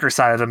the darker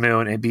side of the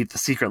moon and beat the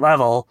secret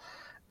level.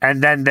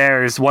 And then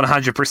there's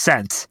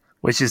 100%,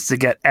 which is to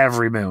get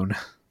every moon.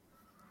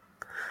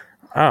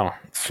 Oh,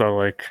 so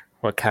like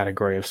what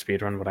category of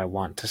speedrun would I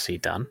want to see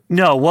done?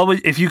 No,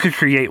 if you could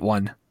create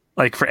one?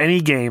 Like for any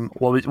game,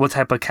 what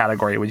type of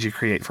category would you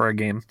create for a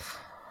game?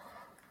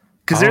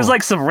 Because there's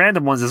like some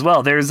random ones as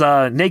well. There's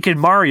Naked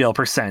Mario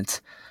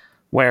 %,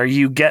 where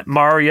you get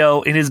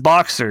Mario in his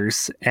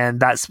boxers, and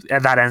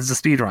that ends the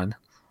speedrun.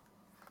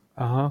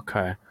 Oh,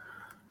 okay.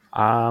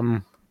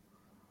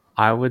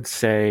 I would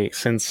say,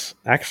 since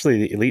actually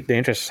the Elite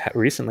Dangerous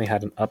recently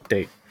had an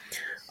update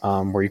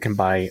where you can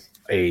buy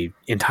a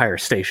entire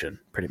station,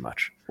 pretty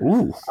much,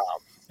 Ooh.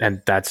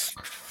 and that's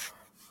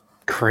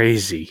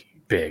crazy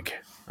big.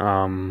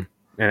 And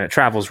it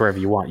travels wherever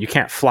you want. You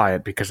can't fly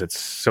it because it's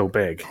so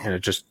big, and it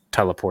just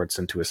teleports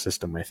into a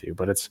system with you.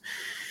 But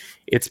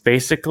it's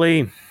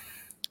basically,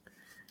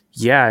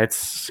 yeah,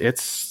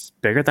 it's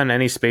bigger than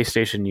any space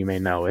station you may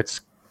know.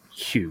 It's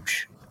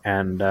huge,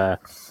 and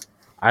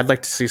I'd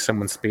like to see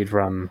someone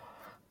speedrun.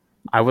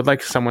 I would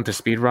like someone to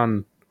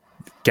speedrun,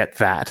 get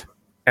that,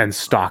 and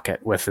stock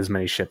it with as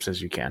many ships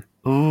as you can.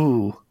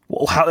 Ooh.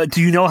 Well, how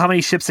do you know how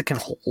many ships it can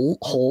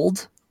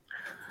hold?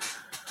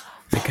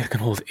 I think it can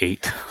hold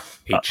eight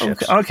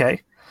ships.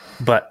 Okay.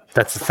 But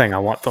that's the thing. I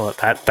want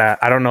that.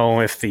 I don't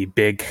know if in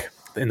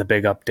the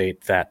big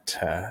update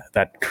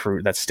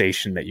that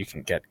station that you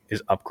can get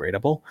is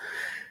upgradable,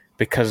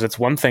 because it's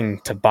one thing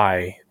to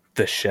buy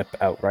the ship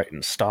outright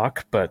in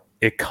stock, but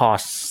it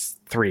costs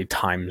 3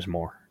 times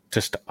more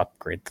just to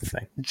upgrade the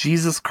thing.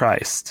 Jesus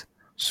Christ.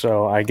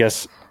 So I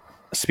guess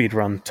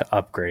speedrun to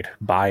upgrade,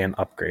 buy and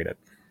upgrade it.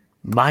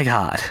 My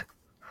God.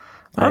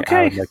 Okay.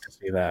 I would like to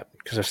see that,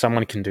 because if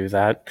someone can do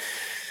that,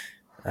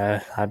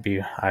 I'd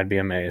be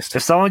amazed.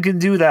 If someone can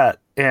do that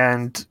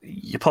and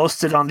you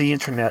post it on the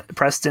internet,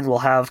 Preston will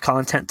have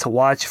content to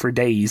watch for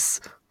days.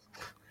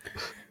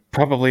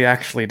 Probably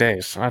actually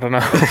days. I don't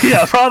know.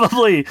 Yeah,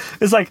 probably.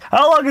 It's like,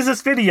 how long is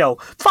this video?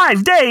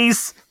 5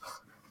 days.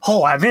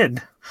 Oh, I'm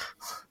in.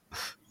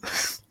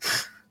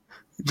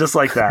 Just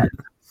like that.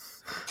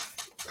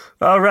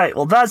 All right.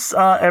 Well, that's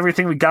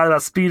everything we got about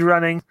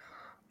speedrunning.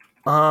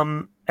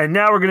 And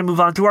now we're going to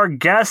move on to our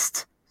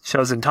guest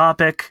chosen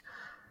topic.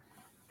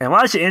 And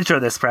why don't you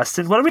intro this,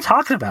 Preston? What are we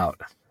talking about?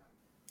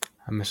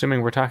 I'm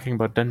assuming we're talking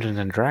about Dungeons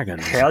and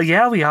Dragons. Hell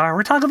yeah, we are.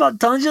 We're talking about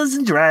Dungeons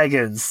and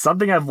Dragons,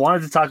 something I've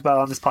wanted to talk about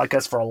on this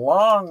podcast for a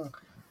long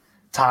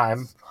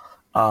time.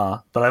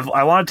 But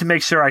I wanted to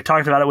make sure I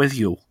talked about it with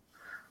you.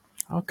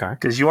 Okay.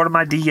 Because you are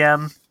my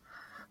DM,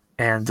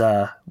 and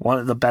one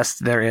of the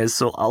best there is.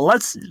 So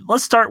let's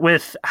start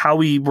with how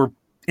we were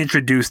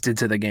introduced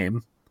into the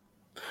game.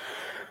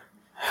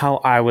 How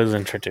I was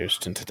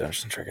introduced into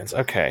Dungeons and Dragons.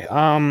 Okay.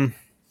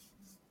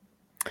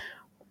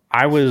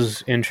 I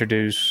was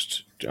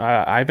introduced.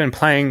 I've been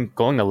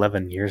going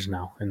 11 years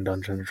now in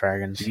Dungeons and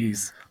Dragons.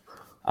 Jeez.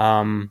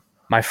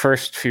 My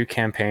first few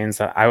campaigns,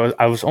 I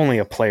was only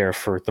a player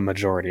for the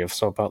majority of,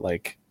 so about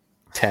like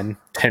 10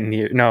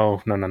 years.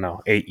 No,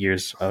 8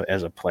 years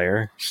as a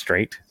player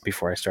straight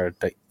before I started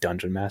the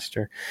Dungeon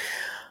Master.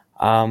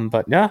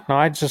 But yeah, no,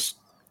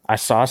 I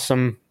saw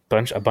a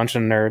bunch of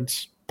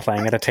nerds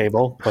playing at a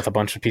table with a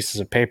bunch of pieces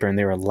of paper, and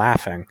they were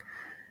laughing.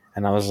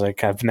 And I was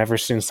like, I've never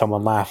seen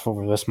someone laugh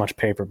over this much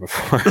paper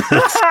before.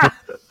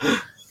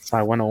 So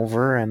I went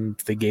over, and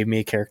they gave me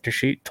a character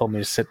sheet, told me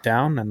to sit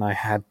down, and I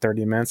had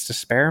 30 minutes to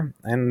spare,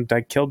 and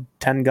I killed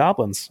 10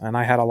 goblins, and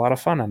I had a lot of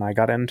fun, and I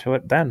got into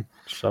it then.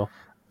 So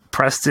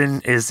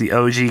Preston is the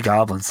OG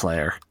Goblin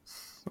Slayer.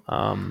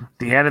 The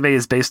anime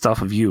is based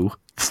off of you.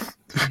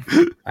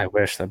 I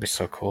wish. That'd be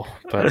so cool.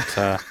 But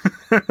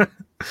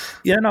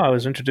yeah, no, I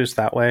was introduced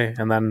that way,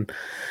 and then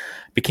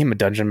became a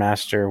dungeon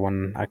master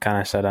when I kind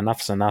of said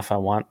enough's enough. I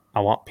want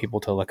people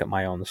to look at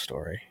my own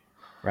story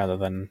rather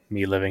than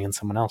me living in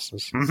someone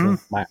else's. Mm-hmm.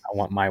 So I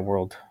want my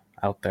world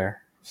out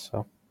there.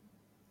 So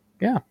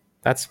yeah,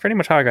 that's pretty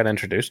much how I got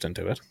introduced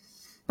into it.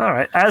 All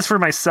right. As for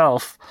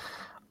myself,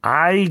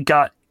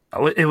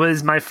 it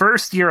was my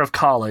first year of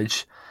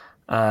college,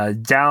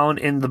 down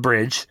in the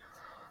bridge.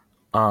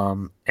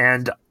 And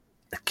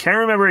I can't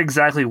remember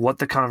exactly what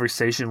the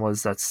conversation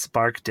was that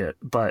sparked it,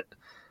 but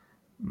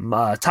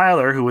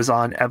Tyler, who was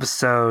on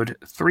episode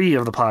 3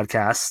 of the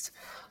podcast,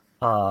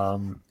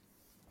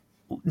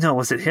 no,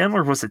 was it him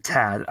or was it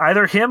Tad?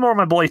 Either him or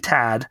my boy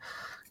Tad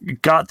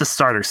got the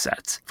starter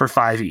set for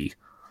 5e.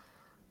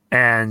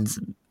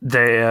 And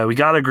we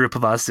got a group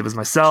of us. It was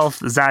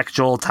myself, Zach,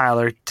 Joel,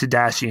 Tyler,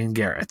 Tadashi, and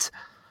Garrett.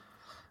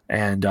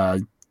 And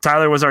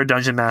Tyler was our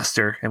dungeon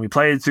master, and we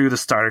played through the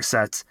starter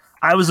set.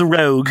 I was a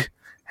rogue,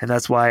 and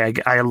that's why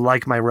I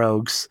like my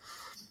rogues.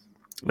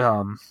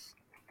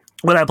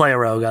 When I play a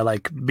rogue, I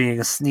like being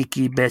a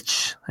sneaky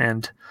bitch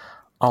and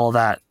all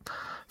that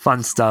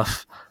fun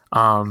stuff.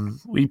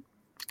 We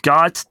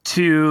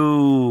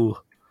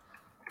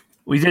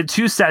did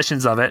 2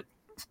 sessions of it,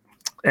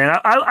 and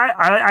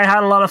I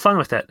had a lot of fun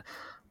with it.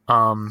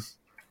 And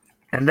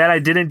then I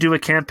didn't do a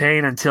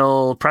campaign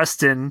until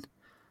Preston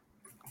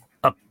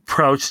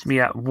approached me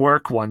at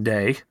work one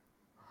day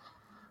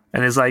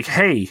and is like,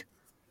 "Hey,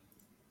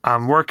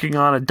 I'm working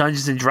on a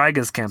Dungeons and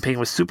Dragons campaign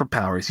with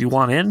superpowers. You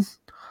want in?"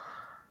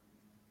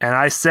 And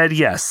I said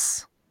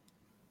yes.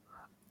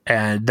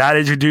 And that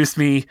introduced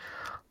me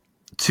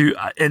to,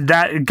 and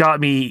that got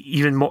me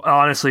even more,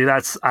 honestly,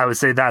 I would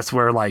say that's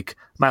where like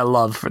my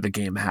love for the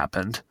game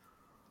happened.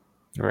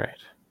 Right.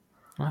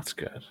 Well, that's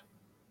good.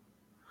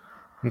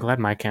 I'm glad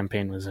my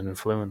campaign was an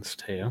influence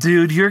to you.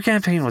 Dude, your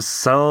campaign was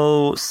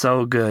so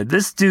good.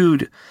 This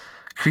dude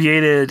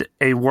created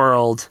a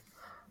world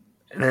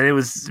And it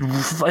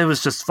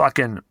was just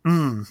fucking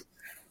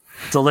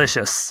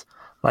delicious.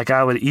 Like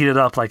I would eat it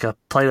up like a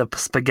plate of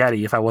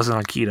spaghetti if I wasn't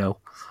on keto.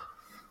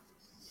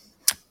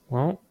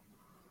 Well,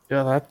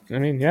 yeah,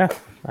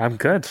 I'm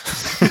good.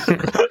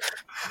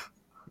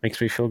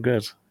 Makes me feel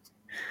good.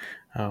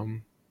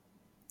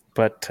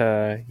 But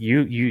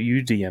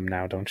you DM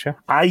now, don't you?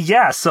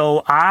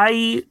 So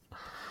I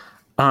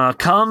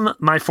come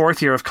my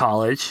fourth year of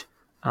college,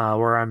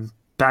 where I'm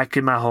back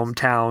in my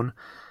hometown,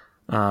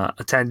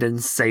 attending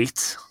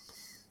SATE.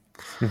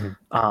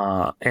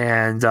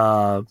 And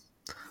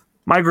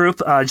my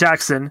group,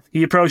 Jackson,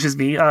 he approaches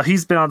me.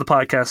 He's been on the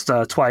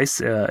podcast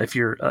twice, if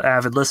you're an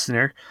avid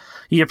listener.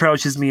 He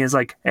approaches me and is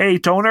like, "Hey,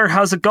 Toner,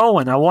 how's it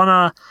going? I want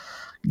to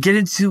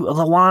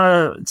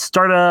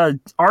start a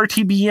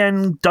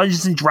RTBN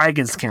Dungeons and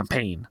Dragons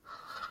campaign."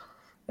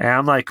 And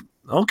I'm like,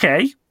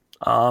 "Okay,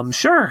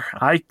 sure."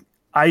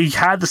 I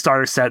had the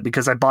starter set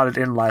because I bought it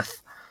in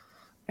Leth.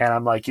 And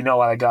I'm like, you know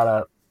what,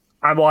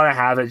 I want to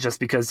have it just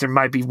because there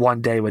might be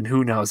one day when,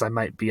 who knows, I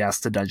might be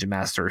asked to Dungeon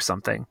Master or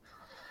something.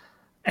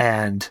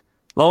 And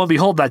lo and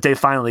behold, that day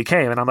finally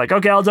came. And I'm like,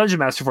 okay, I'll Dungeon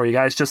Master for you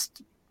guys.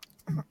 Just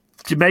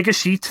make a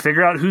sheet,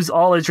 figure out who's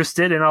all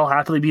interested, and I'll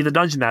happily be the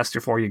Dungeon Master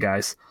for you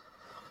guys.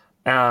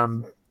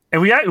 And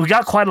we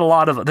got quite a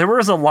lot of, there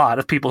was a lot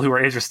of people who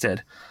were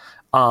interested.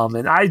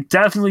 And I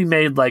definitely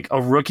made like a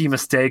rookie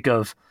mistake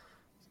of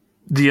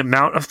the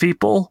amount of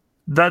people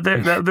that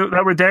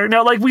were there.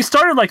 Now, like we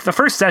started like the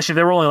first session,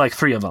 there were only like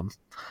 3 of them.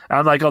 And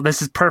I'm like, oh,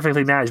 this is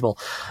perfectly manageable.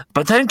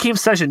 But then came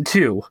session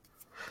 2.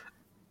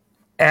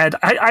 And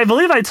I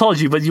believe I told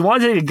you, but you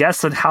want to take a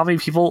guess on how many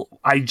people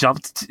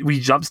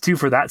we jumped to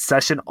for that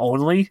session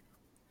only?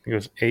 It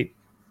was 8.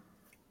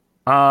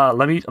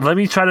 Let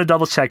me try to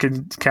double check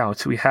and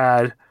count. We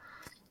had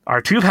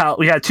our 2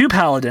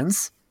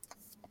 paladins,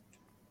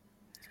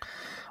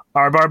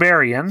 our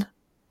barbarian,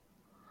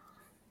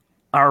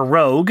 our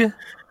rogue,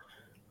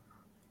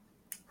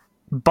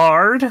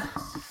 bard.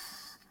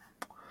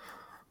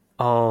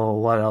 Oh,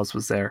 what else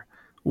was there?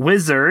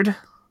 Wizard.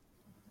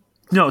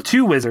 No,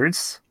 2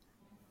 wizards.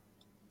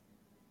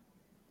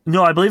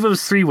 No, I believe it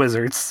was 3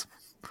 wizards.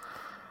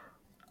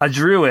 A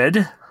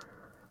druid.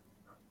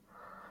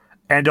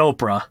 And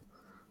Oprah.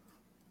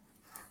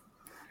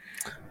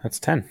 That's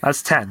 10.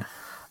 That's 10.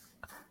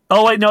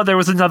 Oh, wait, no, there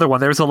was another one.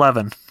 There was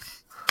 11.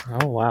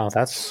 Oh, wow.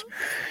 That's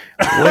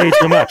way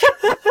too much.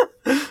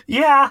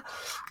 Yeah,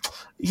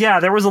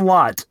 there was a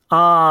lot.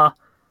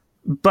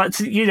 But,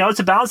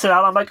 to balance it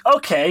out, I'm like,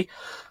 okay,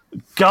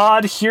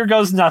 God, here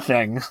goes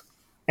nothing.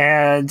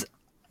 And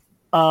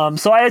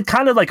so I had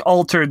kind of like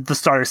altered the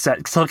starter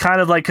set. So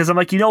kind of like, because I'm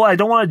like, you know what? I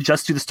don't want to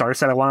just do the starter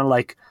set. I want to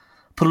like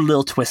put a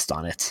little twist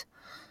on it.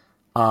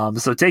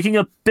 So taking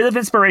a bit of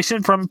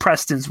inspiration from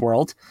Preston's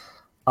world,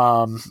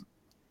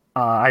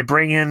 I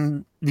bring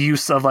in the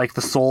use of like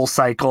the soul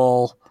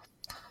cycle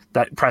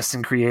that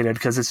Preston created,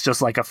 because it's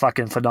just like a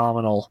fucking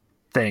phenomenal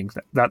thing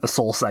that the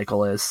soul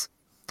cycle is.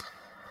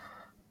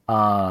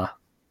 And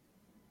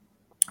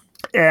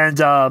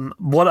some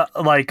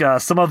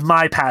of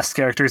my past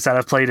characters that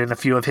I've played in a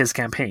few of his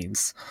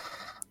campaigns,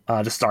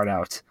 to start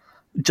out,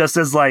 just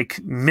as like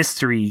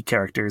mystery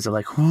characters of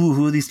like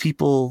who are these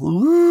people?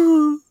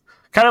 Ooh.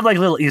 Kind of like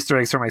little Easter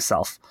eggs for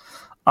myself,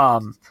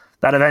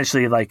 that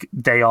eventually like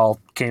they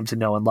all came to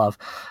know and love.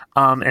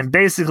 And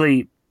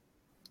basically,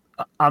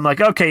 I'm like,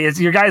 okay,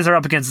 your guys are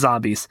up against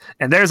zombies,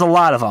 and there's a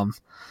lot of them,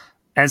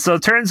 and so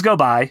turns go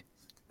by,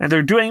 and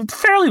they're doing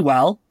fairly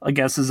well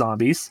against the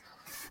zombies.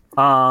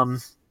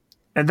 And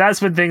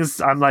that's when things,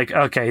 I'm like,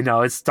 okay,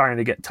 no, it's starting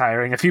to get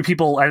tiring. A few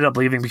people ended up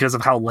leaving because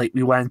of how late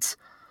we went.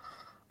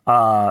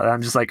 And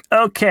I'm just like,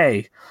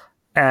 okay.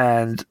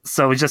 And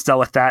so we just dealt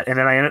with that. And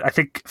then I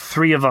think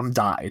 3 of them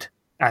died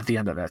at the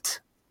end of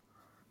it.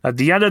 At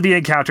the end of the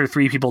encounter,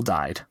 3 people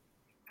died.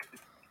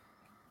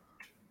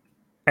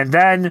 And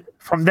then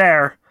from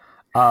there,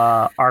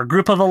 our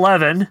group of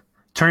 11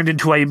 turned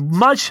into a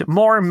much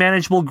more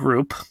manageable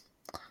group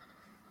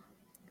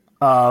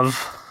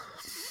of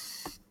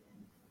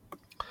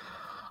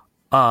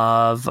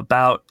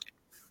about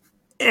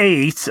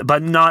 8,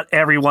 but not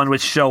everyone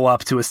would show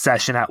up to a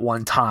session at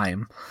one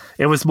time.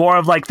 It was more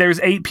of like there's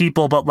 8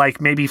 people, but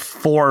like maybe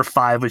 4 or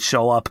 5 would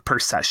show up per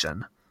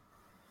session.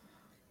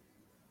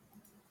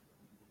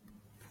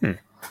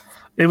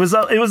 It was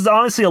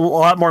honestly a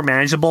lot more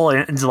manageable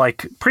and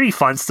like pretty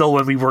fun still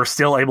when we were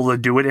still able to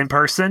do it in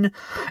person.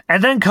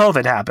 And then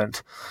COVID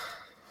happened.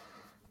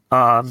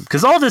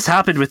 Because all this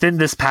happened within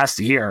this past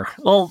year.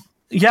 Well,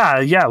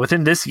 yeah,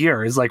 within this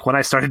year is like when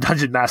I started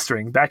dungeon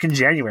mastering back in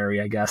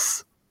January, I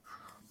guess.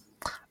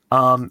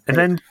 And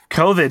then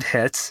COVID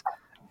hit,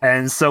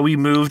 and so we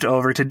moved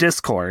over to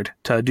Discord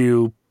to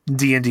do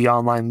D&D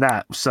online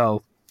that.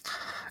 So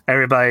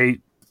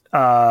everybody,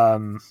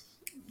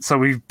 so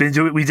we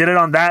did it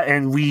on that,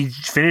 and we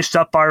finished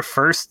up my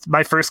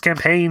first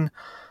campaign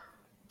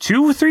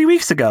 2-3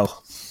 weeks ago.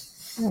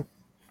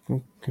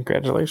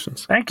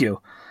 Congratulations. Thank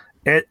you.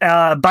 It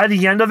by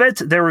the end of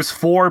it, there was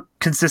 4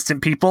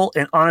 consistent people,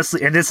 and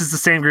honestly, and this is the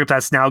same group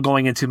that's now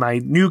going into my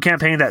new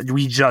campaign that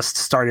we just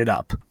started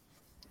up.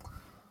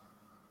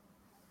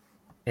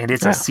 and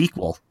it's Yeah. a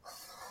sequel.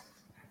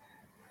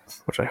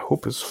 Which I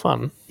hope is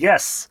fun.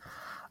 Yes.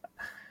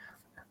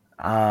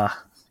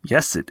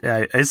 Yes,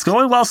 it's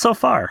going well so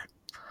far.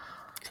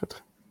 Good.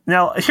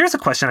 Now, here's a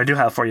question I do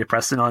have for you,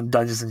 Preston, on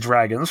Dungeons and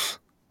Dragons.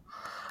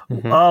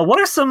 Mhm. What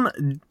are some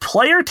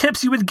player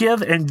tips you would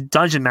give and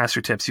dungeon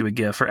master tips you would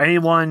give for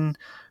anyone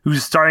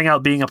who's starting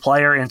out being a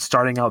player and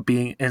starting out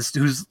being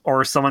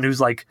or someone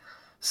who's like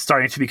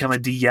starting to become a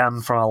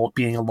DM from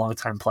being a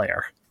longtime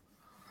player?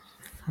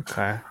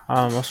 Okay.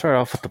 I'll start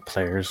off with the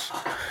players.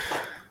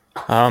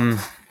 In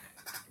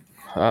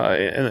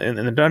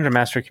the Dungeon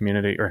Master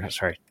community, or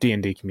sorry,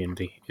 D&D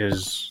community,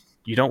 is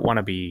you don't want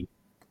to be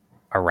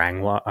a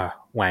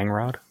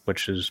wangrod,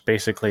 which is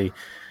basically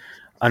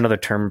another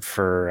term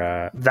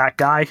for That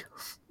guy?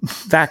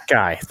 that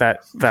guy,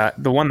 that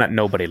the one that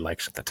nobody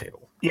likes at the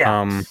table.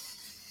 Yeah.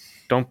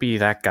 Don't be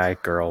that guy,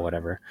 girl,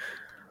 whatever.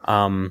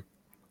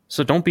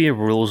 So don't be a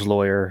rules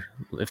lawyer.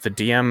 If the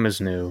DM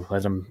is new,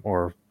 let them,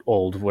 or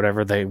old,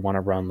 whatever they want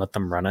to run, let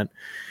them run it.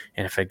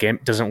 And if a game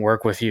doesn't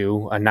work with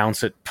you,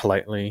 announce it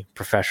politely,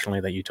 professionally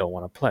that you don't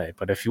want to play.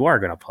 But if you are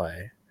going to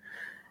play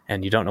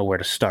and you don't know where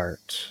to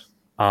start,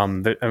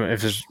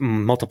 if there's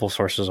multiple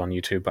sources on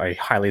YouTube, I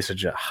highly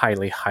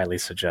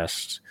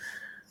suggest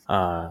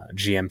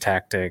GM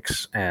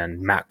Tactics and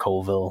Matt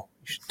Colville.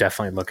 You should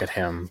definitely look at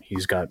him.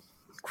 He's got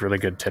really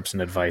good tips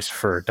and advice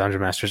for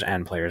dungeon masters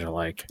and players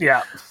alike.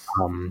 Yeah.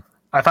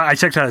 I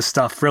checked out his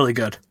stuff. Really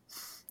good.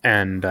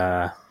 And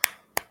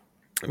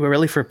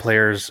really for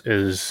players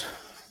is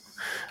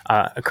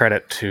a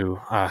credit to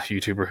a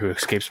YouTuber who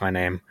escapes my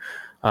name,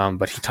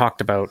 but he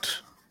talked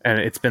about, and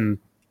it's been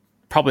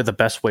probably the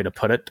best way to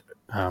put it,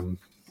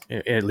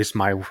 at least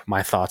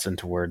my thoughts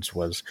into words,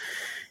 was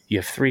you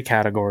have 3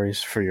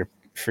 categories for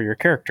your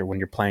character when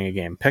you're playing a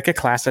game. Pick a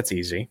class that's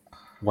easy,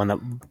 one that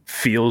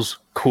feels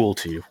cool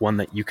to you, one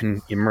that you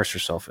can immerse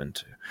yourself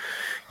into.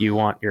 You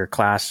want your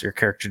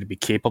character to be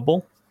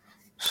capable,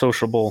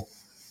 sociable,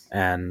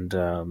 and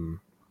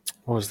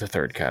what was the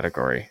third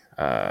category?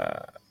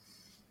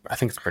 I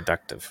think it's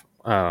productive.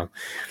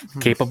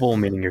 Capable,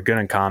 meaning you're good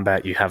in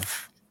combat.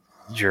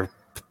 You're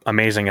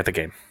amazing at the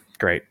game.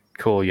 Great,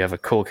 cool. You have a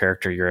cool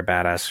character. You're a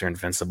badass. You're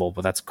invincible.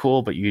 But that's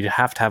cool. But you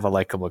have to have a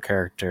likable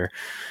character.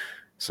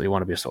 So you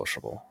want to be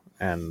sociable.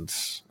 And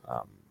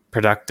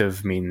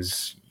productive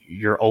means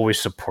you're always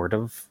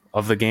supportive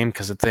of the game,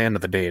 because at the end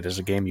of the day, it is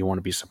a game. You want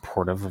to be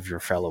supportive of your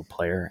fellow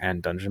player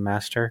and dungeon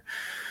master.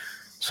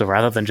 So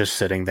rather than just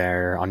sitting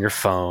there on your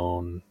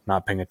phone,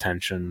 not paying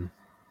attention,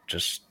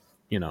 just,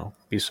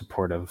 be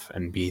supportive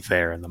and be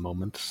there in the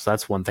moment. So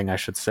that's one thing I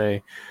should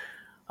say.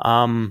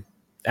 And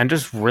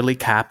just really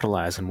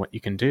capitalize on what you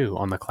can do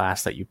on the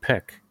class that you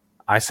pick.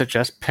 I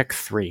suggest pick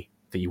 3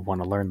 that you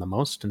want to learn the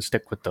most and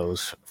stick with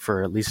those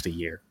for at least a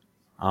year,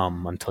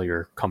 until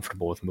you're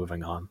comfortable with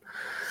moving on.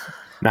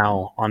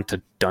 Now, on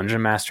to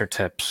Dungeon Master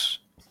tips.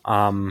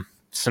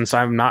 Since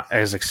I'm not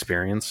as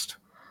experienced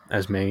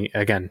as me,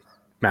 again,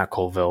 Matt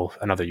Colville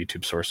and other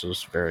YouTube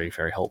sources, very,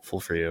 very helpful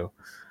for you.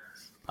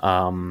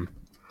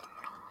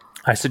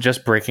 I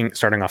suggest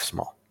starting off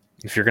small.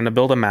 If you're going to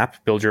build a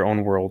map, build your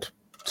own world,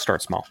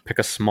 start small. Pick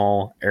a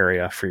small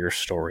area for your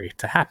story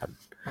to happen.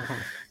 Uh-huh.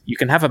 You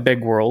can have a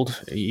big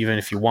world, even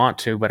if you want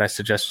to, but I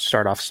suggest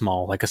start off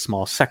small, like a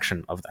small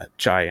section of that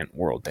giant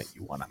world that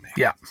you want to make.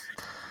 Yeah.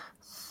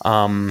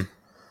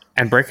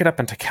 And break it up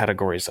into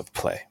categories of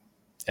play.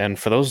 And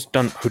for those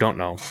who don't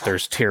know,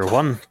 there's tier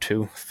 1,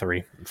 2,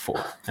 3, and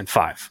 4, and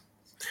 5.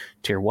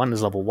 Tier 1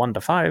 is level 1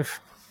 to 5.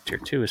 Tier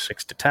 2 is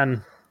 6 to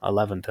 10,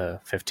 11 to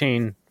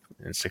 15,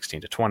 and 16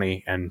 to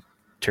 20, and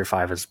tier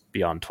 5 is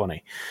beyond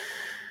 20.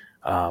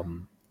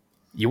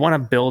 You want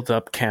to build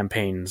up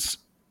campaigns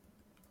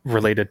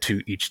related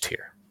to each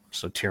tier.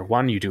 So tier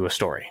 1, you do a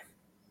story.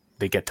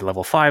 They get to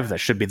level 5, that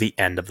should be the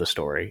end of the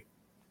story.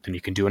 Then you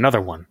can do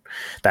another one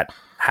that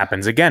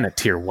happens again at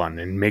tier 1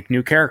 and make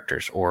new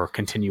characters, or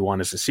continue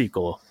on as a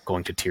sequel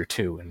going to tier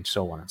 2, and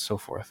so on and so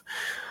forth.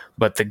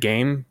 But the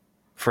game,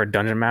 for a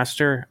dungeon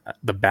master,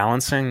 the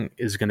balancing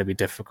is going to be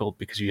difficult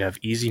because you have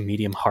easy,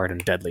 medium, hard,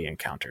 and deadly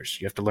encounters.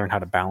 You have to learn how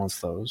to balance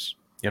those.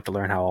 You have to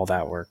learn how all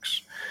that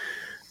works.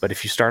 But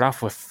if you start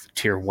off with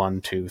tier 1,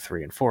 2,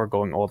 3, and 4,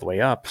 going all the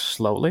way up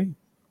slowly,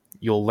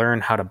 you'll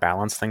learn how to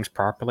balance things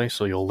properly.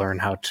 So you'll learn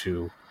how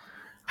to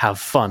have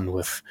fun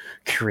with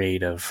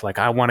creative. Like,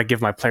 I want to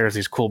give my players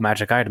these cool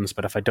magic items,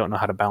 but if I don't know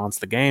how to balance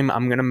the game,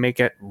 I'm going to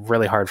make it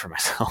really hard for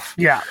myself.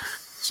 Yeah.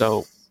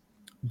 So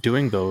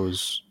doing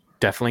those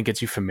definitely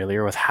gets you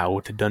familiar with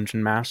how to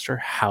dungeon master,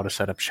 how to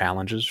set up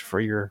challenges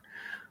for your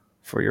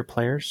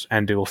players,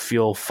 and it will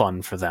feel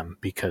fun for them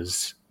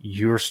because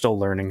you're still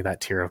learning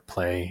that tier of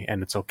play,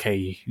 and it's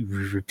okay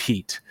you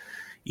repeat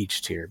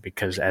each tier,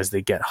 because as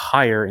they get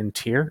higher in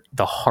tier,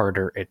 the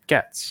harder it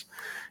gets.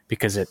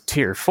 Because at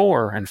tier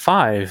 4 and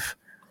 5,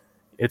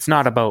 it's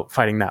not about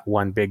fighting that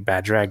one big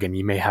bad dragon.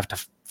 You may have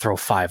to throw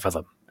 5 of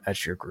them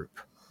at your group.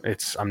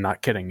 I'm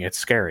not kidding. It's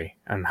scary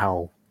and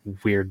how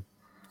weird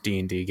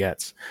D&D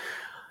gets.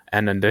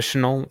 An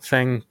additional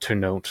thing to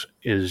note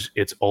is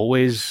it's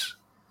always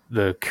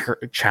the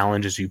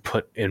challenges you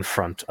put in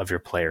front of your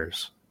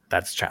players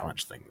that's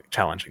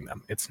challenging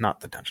them. It's not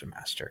the dungeon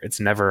master. It's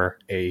never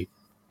a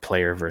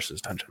player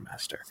versus dungeon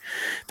master.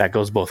 That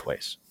goes both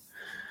ways.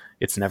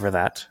 It's never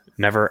that.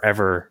 Never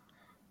ever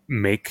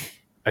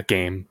make a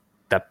game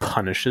that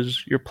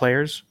punishes your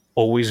players.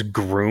 Always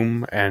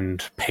groom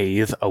and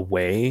pave a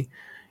way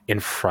in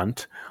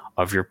front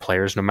of your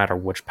players, no matter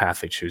which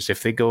path they choose.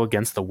 If they go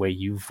against the way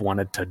you've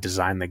wanted to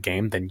design the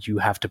game, then you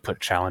have to put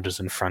challenges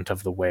in front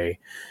of the way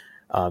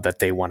that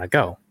they want to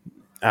go.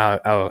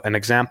 An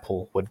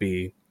example would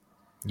be,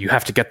 you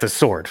have to get this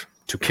sword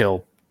to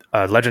kill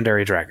a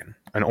legendary dragon,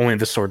 and only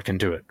this sword can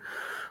do it.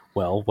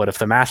 Well, what if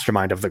the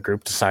mastermind of the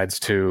group decides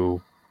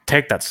to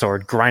take that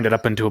sword, grind it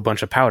up into a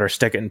bunch of powder,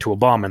 stick it into a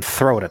bomb, and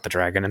throw it at the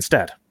dragon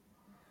instead?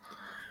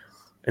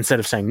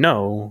 Instead of saying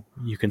no,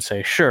 you can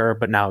say sure,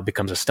 but now it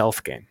becomes a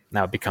stealth game.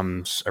 Now it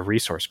becomes a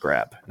resource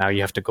grab. Now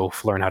you have to go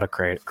learn how to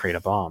create a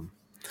bomb.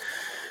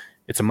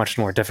 It's a much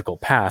more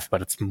difficult path,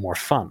 but it's more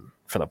fun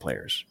for the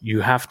players.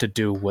 You have to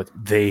do what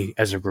they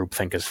as a group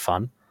think is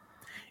fun.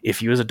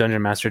 If you as a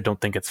dungeon master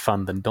don't think it's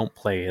fun, then don't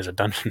play as a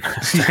dungeon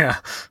master. Yeah.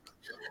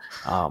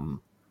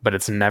 But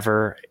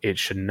it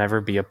should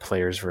never be a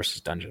players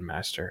versus dungeon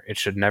master. It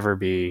should never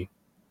be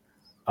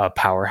a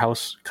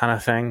powerhouse kind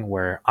of thing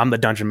where I'm the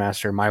dungeon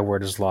master, my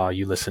word is law,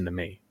 you listen to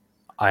me.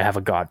 I have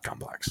a god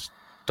complex.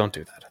 Don't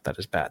do that. That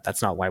is bad.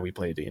 That's not why we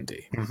play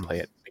D&D. We play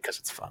it because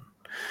it's fun.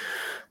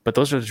 But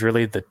those are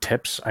really the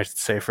tips I should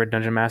say for a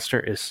dungeon master.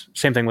 Is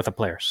same thing with a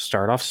player.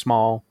 Start off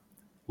small,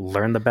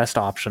 learn the best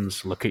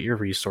options, look at your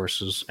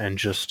resources, and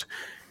just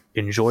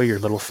enjoy your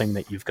little thing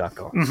that you've got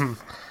going.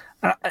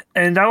 Mm-hmm.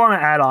 And I want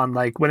to add on,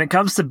 like, when it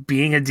comes to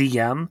being a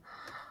DM,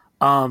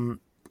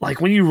 like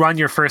when you run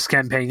your first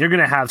campaign, you're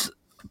gonna have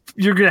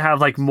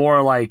like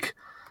more like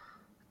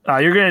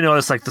you're gonna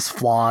notice like this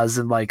flaws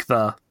and like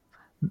the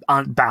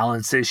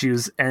unbalanced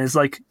issues, and it's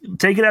like,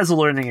 take it as a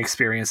learning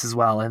experience as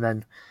well. And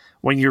then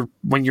when you're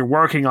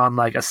working on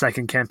like a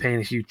second campaign,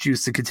 if you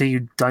choose to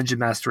continue dungeon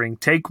mastering,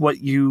 take what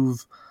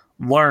you've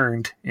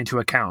learned into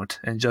account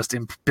and just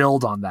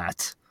build on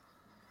that.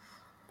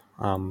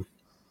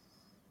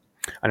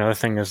 Another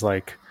thing is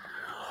like,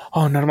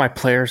 oh, none of my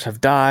players have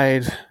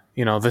died.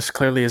 You know, this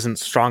clearly isn't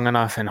strong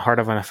enough and hard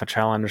enough a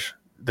challenge.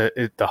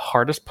 The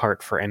hardest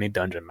part for any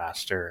dungeon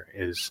master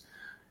is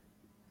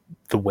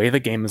the way the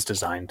game is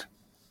designed.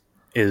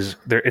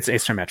 It's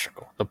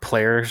asymmetrical. The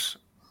players'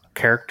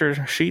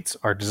 character sheets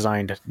are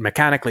designed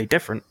mechanically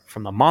different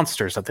from the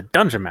monsters that the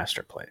dungeon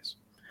master plays.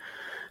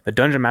 The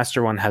dungeon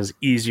master one has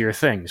easier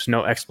things,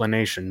 no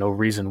explanation, no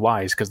reason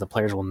why, because the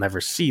players will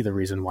never see the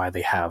reason why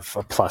they have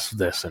a plus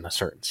this in a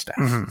certain stat.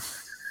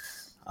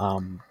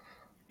 Mm-hmm.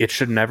 It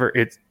should never.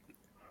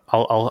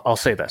 I'll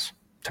say this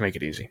to make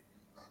it easy.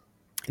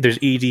 There's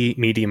ED,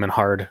 medium, and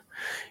hard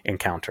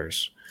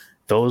encounters.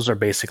 Those are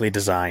basically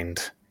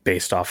designed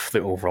based off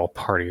the overall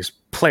party's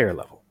player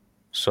level.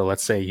 So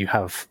let's say you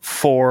have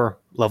 4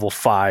 level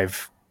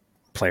 5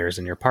 players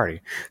in your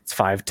party. It's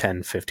 5,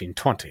 10, 15,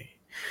 20.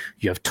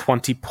 You have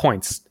 20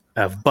 points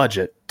of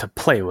budget to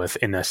play with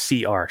in a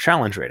CR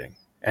challenge rating.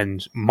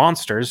 And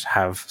monsters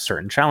have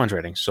certain challenge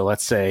ratings. So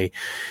let's say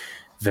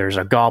there's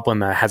a goblin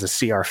that has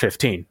a CR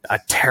 15, a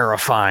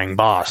terrifying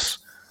boss.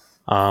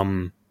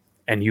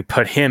 And you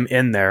put him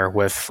in there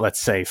with,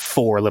 let's say,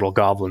 4 little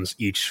goblins,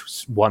 each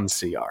 1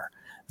 CR.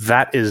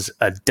 That is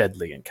a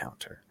deadly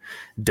encounter.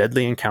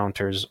 Deadly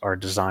encounters are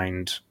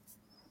designed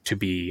to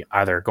be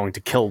either going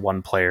to kill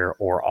one player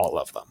or all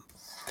of them.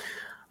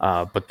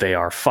 But they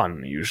are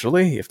fun,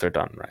 usually, if they're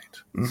done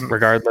right. Mm-hmm.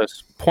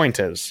 Regardless, point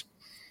is,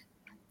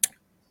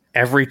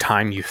 every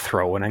time you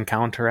throw an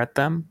encounter at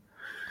them,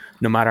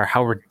 no matter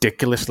how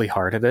ridiculously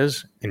hard it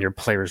is, and your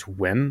players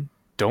win,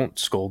 don't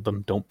scold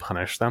them, don't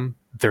punish them.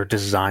 They're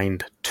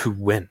designed to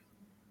win.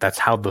 That's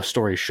how the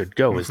story should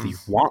go, is that you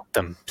want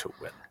them to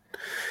win.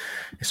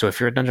 So if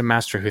you're a dungeon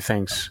master who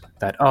thinks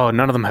that, oh,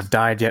 none of them have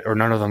died yet, or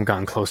none of them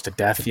gotten close to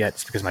death yet,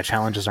 it's because my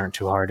challenges aren't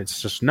too hard.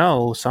 It's just,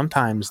 no,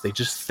 sometimes they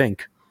just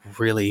think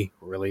really,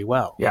 really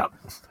well. Yeah.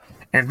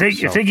 And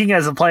thinking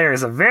as a player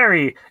is a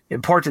very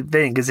important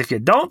thing, because if you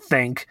don't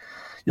think,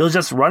 you'll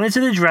just run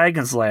into the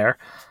dragon's lair.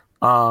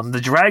 The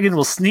dragon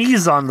will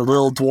sneeze on the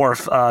little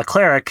dwarf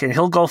cleric, and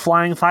he'll go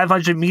flying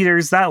 500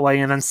 meters that way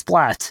and then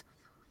splat.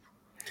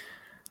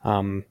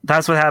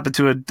 That's what happened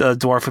to a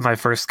dwarf in my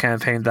first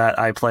campaign that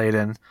I played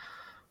in.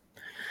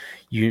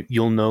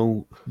 You'll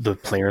know the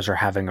players are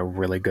having a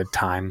really good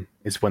time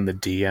is when the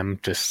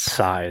DM just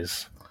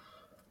sighs,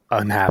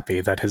 unhappy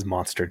that his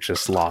monster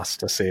just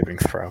lost a saving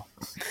throw.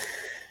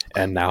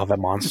 And now the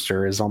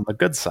monster is on the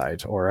good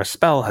side, or a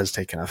spell has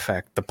taken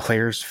effect. The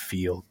players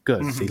feel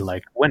good. Mm-hmm. They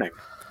like winning.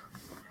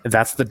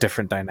 That's the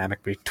different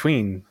dynamic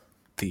between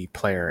the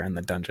player and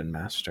the dungeon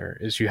master,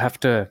 is you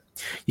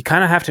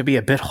kind of have to be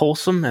a bit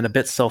wholesome and a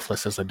bit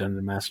selfless as a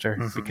dungeon master,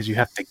 because you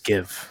have to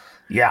give.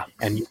 Yeah.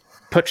 And you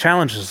put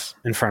challenges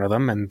in front of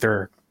them, and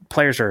their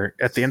players are,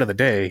 at the end of the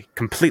day,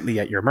 completely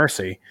at your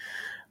mercy.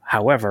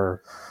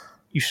 However,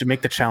 you should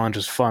make the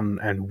challenges fun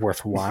and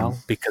worthwhile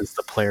because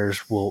the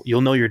players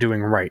you'll know you're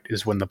doing right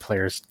is when the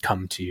players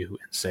come to you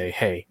and say,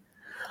 hey,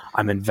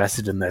 I'm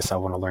invested in this. I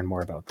want to learn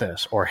more about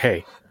this. Or,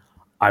 hey,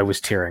 I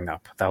was tearing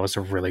up. That was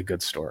a really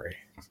good story.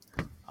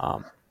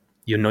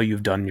 You know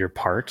you've done your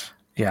part.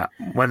 Yeah,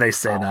 when they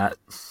say that.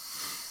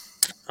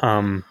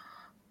 And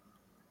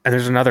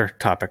there's another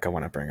topic I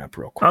want to bring up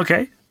real quick.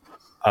 Okay.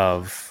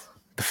 Of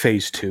the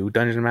Phase 2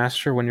 Dungeon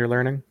Master when you're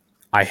learning.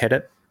 I hit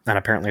it, and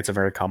apparently it's a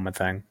very common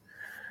thing.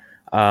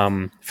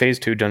 Phase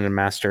 2 Dungeon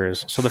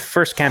Masters. So the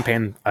first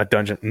campaign a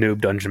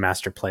noob Dungeon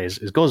Master plays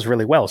goes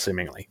really well,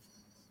 seemingly.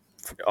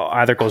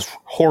 Either goes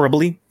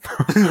horribly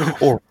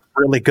or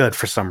really good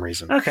for some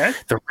reason. Okay.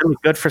 The really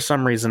good for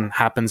some reason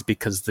happens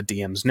because the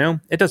DM's new.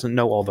 It doesn't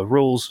know all the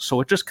rules,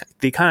 so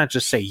they kind of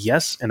just say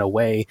yes in a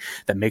way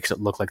that makes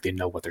it look like they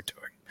know what they're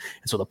doing.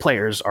 And so the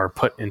players are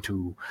put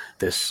into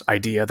this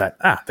idea that,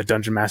 the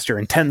Dungeon Master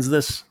intends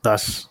this,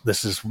 thus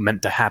this is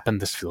meant to happen,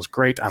 this feels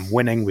great, I'm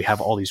winning, we have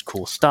all these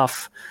cool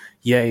stuff.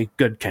 Yay,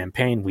 good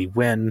campaign, we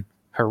win,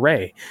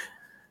 hooray.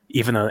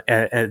 Even though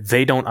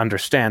they don't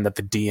understand that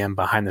the DM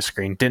behind the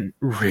screen didn't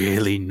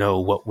really know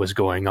what was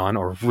going on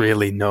or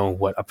really know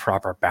what a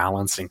proper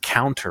balance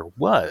encounter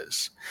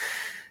was.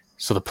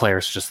 So the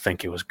players just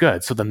think it was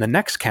good. So then the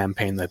next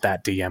campaign that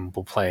DM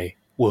will play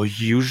will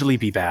usually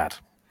be bad,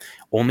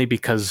 only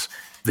because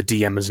the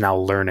DM is now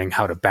learning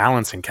how to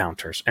balance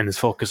encounters and is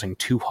focusing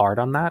too hard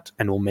on that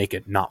and will make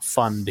it not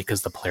fun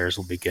because the players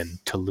will begin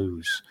to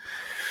lose.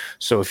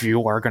 So if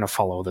you are going to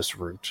follow this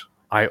route,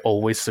 I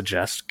always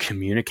suggest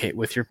communicate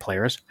with your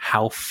players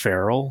how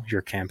feral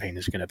your campaign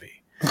is going to be.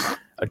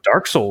 A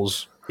Dark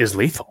Souls is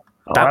lethal.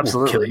 That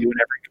absolutely. will kill you in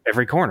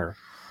every corner.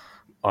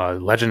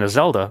 Legend of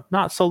Zelda,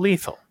 not so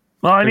lethal.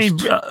 Well, I mean,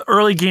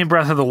 early game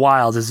Breath of the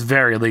Wild is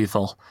very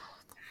lethal.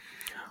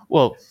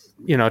 Well,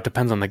 it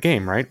depends on the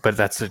game, right? But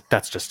that's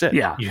just it.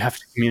 Yeah. You have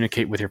to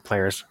communicate with your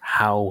players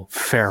how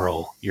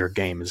feral your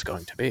game is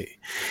going to be.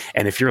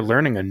 And if you're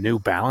learning a new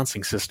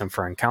balancing system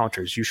for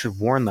encounters, you should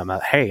warn them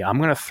that, hey, I'm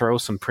going to throw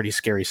some pretty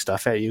scary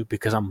stuff at you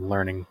because I'm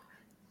learning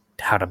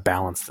how to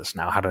balance this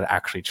now, how to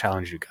actually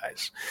challenge you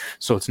guys.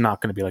 So it's not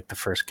going to be like the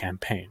first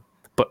campaign.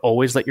 But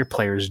always let your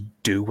players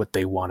do what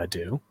they want to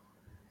do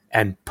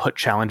and put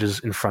challenges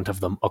in front of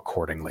them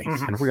accordingly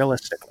and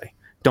realistically.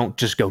 Don't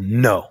just go,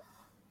 no.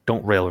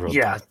 Don't railroad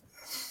them.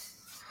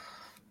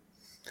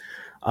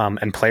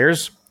 And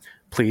players,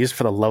 please,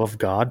 for the love of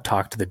God,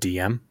 talk to the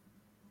DM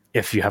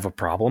if you have a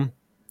problem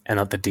and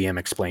let the DM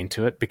explain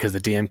to it, because the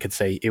DM could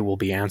say it will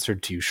be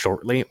answered to you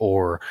shortly,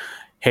 or,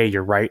 hey,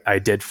 you're right, I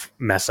did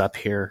mess up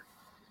here.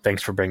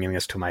 Thanks for bringing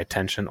this to my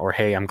attention. Or,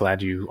 hey, I'm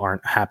glad you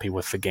aren't happy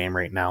with the game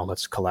right now.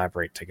 Let's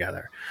collaborate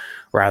together.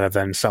 Rather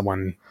than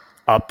someone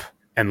up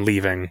and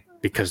leaving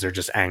because they're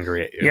just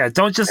angry at you. Yeah,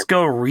 don't just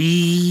go,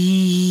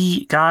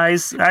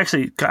 guys,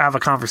 actually have a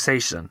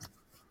conversation.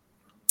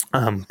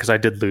 Because I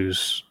did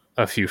lose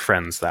a few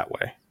friends that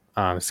way.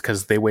 It's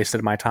because they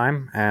wasted my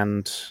time,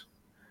 and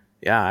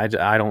yeah,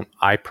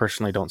 I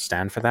personally don't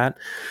stand for that.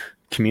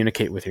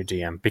 Communicate with your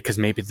DM, because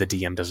maybe the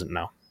DM doesn't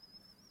know.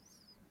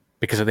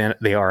 Because at the end,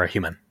 they are a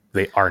human.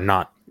 They are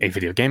not a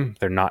video game.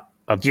 They're not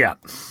a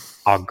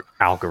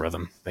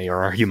algorithm. They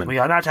are a human. We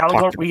are not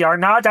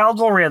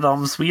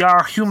algorithms. We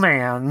are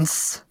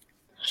humans.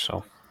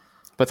 So,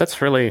 but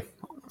that's really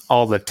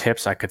all the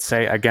tips I could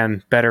say.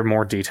 Again, better,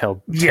 more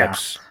detailed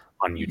tips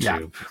on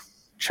YouTube. Yeah.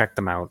 Check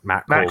them out.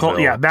 Matt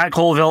Colville. Matt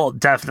Colville,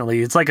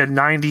 definitely. It's like a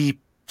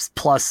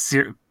 90-plus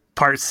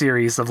part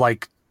series of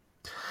like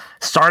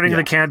starting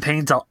the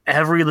campaign to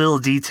every little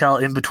detail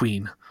in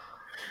between.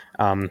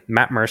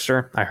 Matt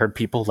Mercer, I heard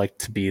people like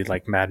to be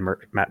like Matt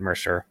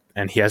Mercer,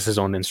 and he has his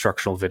own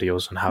instructional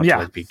videos on how to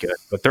like be good,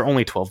 but they're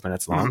only 12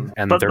 minutes long,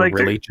 and they're like,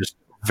 really just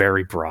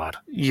very broad.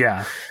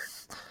 Yeah.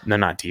 They're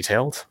not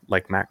detailed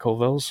like Matt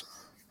Colville's.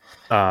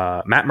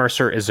 Matt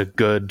Mercer is a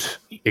good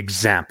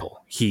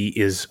example. He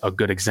is a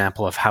good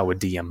example of how a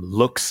DM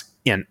looks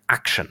in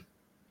action.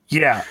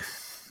 Yeah.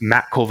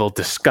 Matt Colville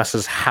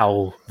discusses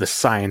how the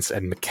science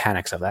and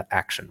mechanics of that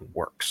action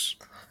works,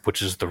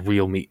 which is the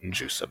real meat and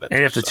juice of it.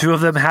 And if the two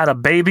of them had a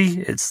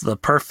baby, that's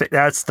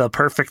the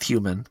perfect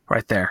human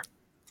right there.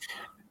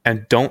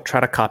 And don't try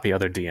to copy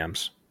other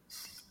DMs.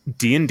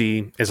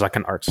 D&D is like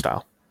an art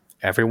style.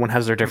 Everyone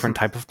has their different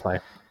type of play.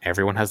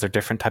 Everyone has their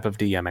different type of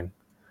DMing.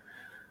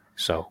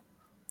 So,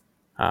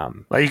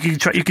 like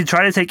you can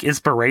try to take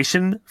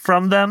inspiration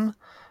from them,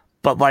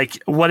 but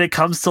like when it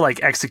comes to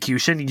like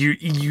execution, you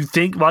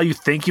think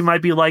you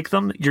might be like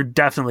them, you're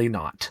definitely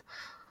not.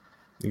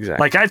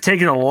 Exactly. Like I've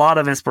taken a lot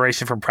of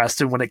inspiration from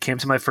Preston when it came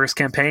to my first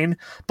campaign,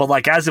 but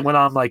like as it went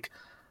on, like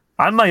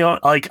I'm my own.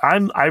 Like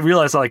I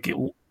realized like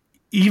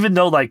even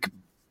though like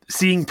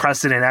seeing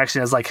Preston in action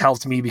has like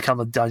helped me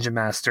become a dungeon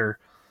master,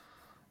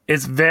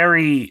 it's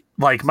very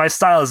like my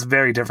style is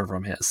very different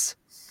from his.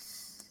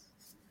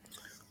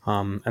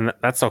 And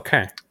that's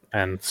okay.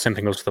 And same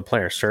thing goes to the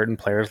players. Certain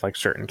players like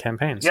certain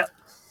campaigns. Yep.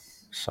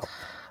 So,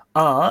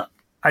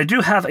 I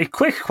do have a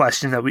quick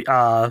question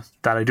that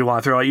I do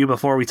want to throw at you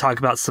before we talk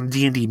about some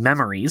D&D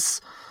memories.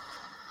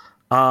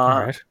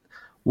 all right.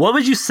 What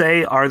would you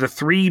say are the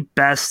 3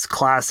 best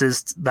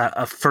classes that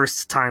a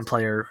first-time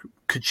player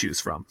could choose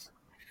from?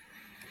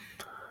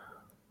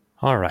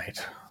 All right.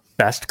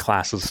 Best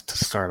classes to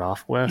start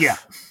off with. Yeah.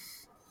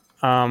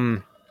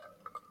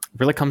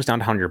 Really comes down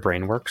to how your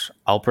brain works.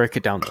 I'll break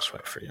it down this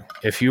way for you.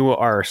 If you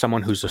are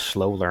someone who's a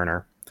slow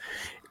learner,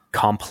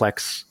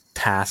 complex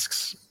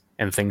tasks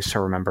and things to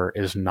remember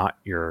is not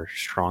your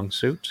strong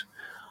suit,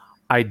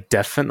 I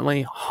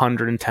definitely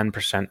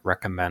 110%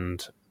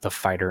 recommend the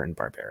fighter and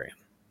barbarian.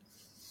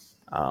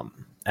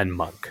 And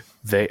monk.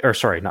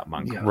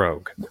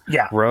 Rogue.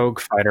 Yeah.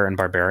 Rogue, fighter, and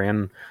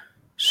barbarian.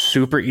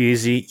 Super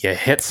easy. You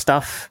hit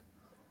stuff.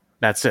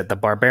 That's it. The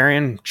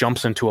barbarian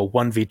jumps into a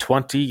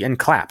 1v20 and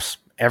claps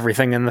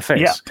everything in the face.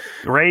 Yeah.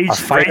 Rage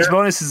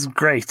bonus is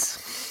great.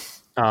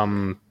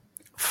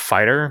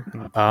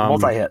 Fighter.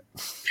 Multi-hit.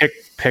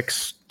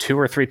 Picks 2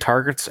 or 3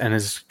 targets and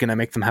is going to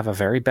make them have a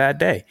very bad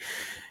day.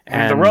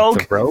 And the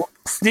rogue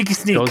sneaky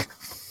sneak.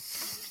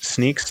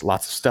 Sneaks,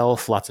 lots of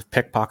stealth, lots of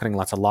pickpocketing,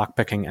 lots of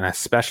lockpicking, and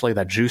especially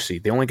that juicy.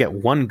 They only get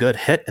 1 good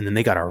hit and then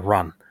they got to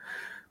run.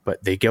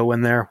 But they go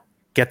in there,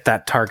 get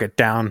that target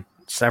down,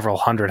 several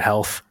hundred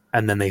health,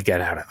 and then they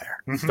get out of there.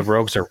 Mm-hmm. The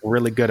rogues are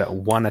really good at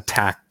 1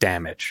 attack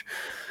damage,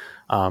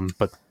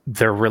 but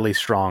they're really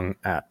strong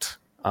at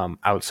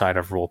outside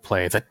of role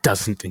play that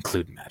doesn't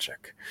include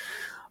magic.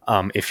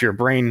 If your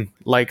brain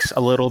likes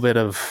a little bit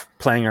of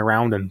playing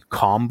around and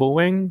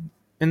comboing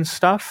and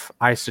stuff,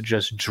 I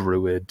suggest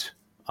Druid,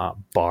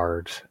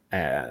 Bard,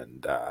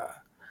 and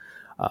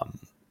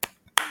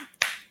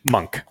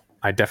Monk.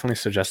 I definitely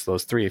suggest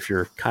those 3 if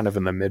you're kind of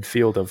in the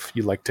midfield of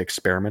you like to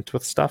experiment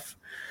with stuff.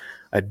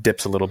 It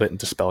dips a little bit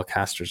into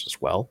spellcasters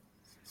as well.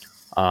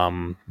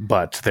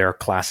 But there are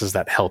classes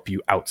that help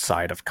you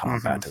outside of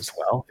combat as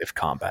well, if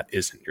combat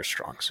isn't your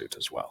strong suit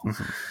as well.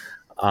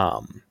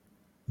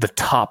 The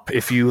top,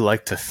 if you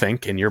like to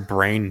think and your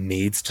brain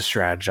needs to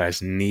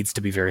strategize, needs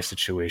to be very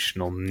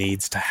situational,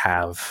 needs to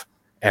have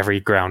every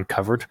ground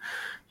covered,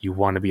 you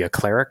want to be a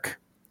cleric,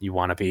 you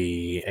want to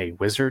be a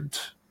wizard,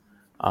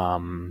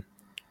 and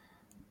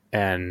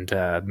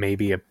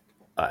maybe a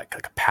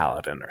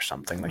paladin or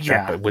something like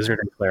that. But wizard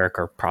and cleric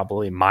are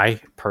probably my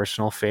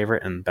personal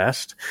favorite and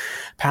best.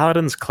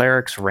 Paladins,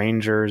 clerics,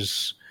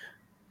 rangers,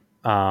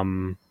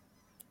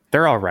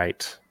 they're all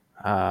right.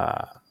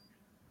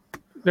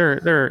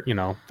 They're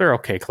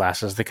okay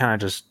classes. They kind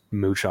of just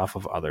mooch off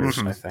of others,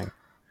 I think.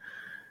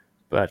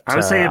 But I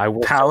would say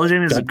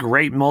paladin is a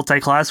great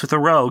multi-class with a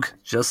rogue.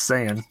 Just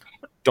saying.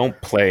 Don't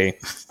play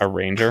a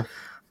ranger.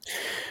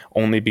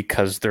 Only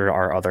because there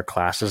are other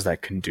classes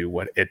that can do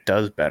what it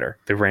does better.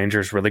 The ranger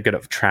is really good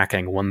at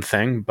tracking one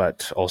thing,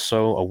 but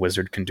also a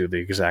wizard can do the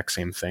exact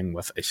same thing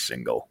with a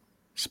single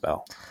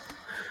spell.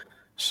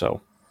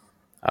 So,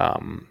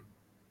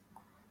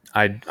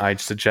 I'd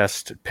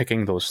suggest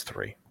picking those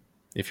 3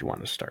 if you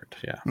want to start.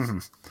 Yeah.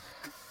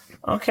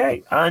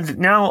 Okay, and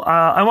now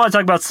I want to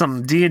talk about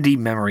some D&D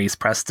memories,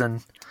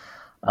 Preston.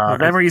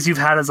 Memories you've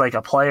had as like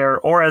a player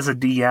or as a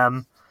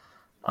DM.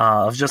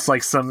 Of just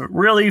like some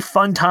really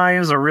fun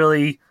times or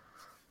really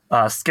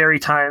scary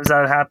times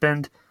that have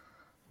happened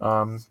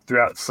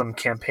throughout some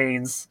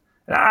campaigns.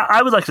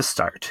 I would like to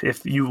start,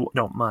 if you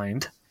don't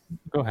mind.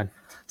 Go ahead.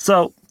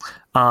 So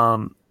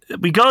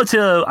we go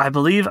to, I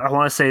believe, I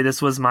want to say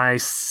this was my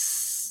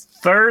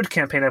 3rd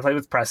campaign I played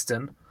with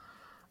Preston.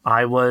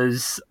 I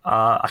was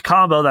a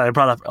combo that I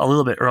brought up a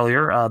little bit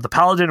earlier, the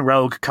Paladin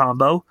Rogue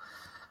combo.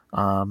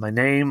 My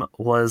name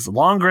was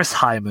Longris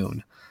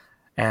Highmoon,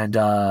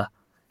 and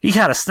he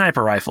had a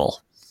sniper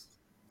rifle.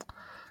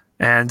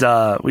 And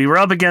we were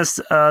up against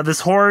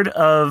this horde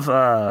of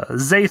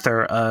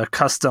Zather, a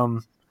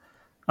custom,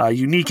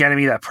 unique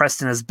enemy that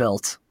Preston has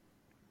built.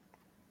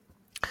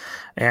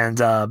 And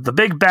the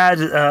big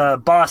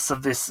bad boss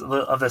of this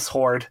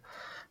horde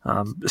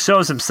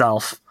shows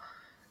himself.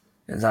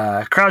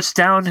 And crouched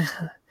down,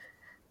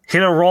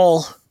 hit a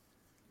roll,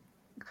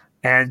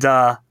 and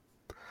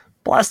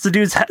blast the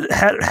dude's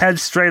head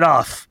straight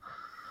off.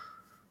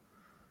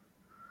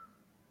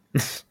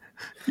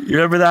 You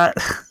remember that?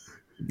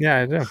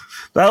 Yeah, I do.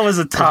 That was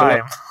a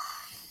time.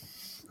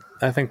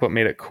 I think what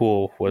made it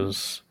cool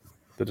was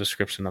the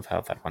description of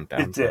how that went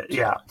down. It did,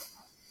 yeah.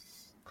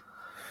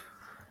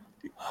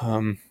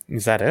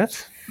 Is that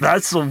it?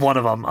 That's one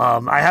of them.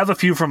 I have a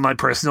few from my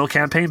personal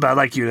campaign, but I'd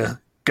like you to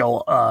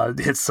go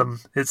hit some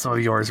of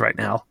yours right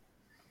now.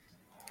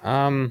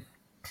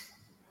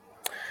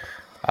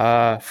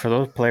 For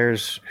those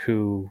players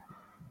who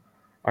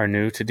are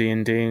new to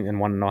D&D and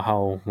want to know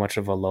how much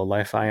of a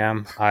lowlife I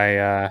am,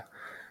 I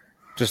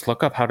just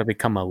look up how to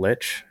become a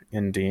lich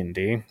in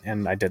D&D,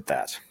 and I did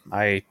that.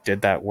 I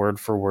did that word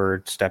for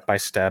word, step by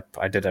step.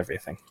 I did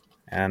everything.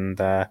 And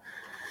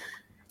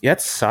it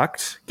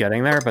sucked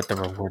getting there, but the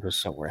reward was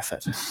so worth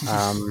it.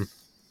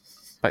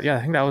 But yeah,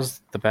 I think that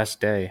was the best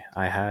day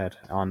I had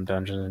on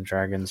Dungeons and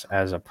Dragons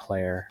as a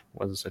player,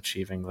 was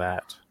achieving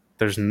that.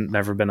 There's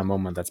never been a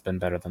moment that's been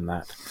better than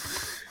that.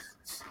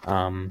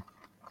 And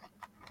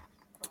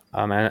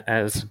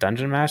as a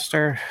dungeon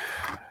master,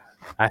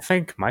 I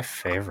think my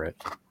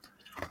favorite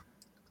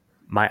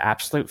My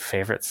absolute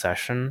favorite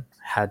session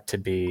had to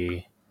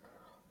be...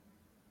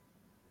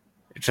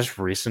 It just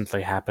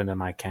recently happened in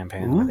my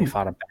campaign where they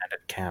fought a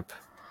bandit camp.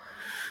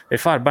 They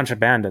fought a bunch of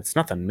bandits,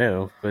 nothing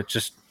new, but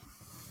just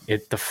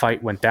the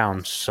fight went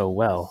down so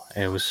well,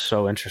 and it was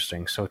so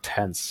interesting, so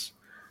tense,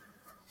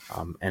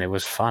 and it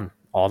was fun.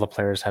 All the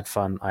players had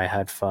fun. I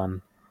had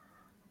fun.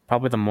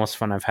 Probably the most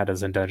fun I've had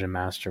as a dungeon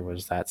master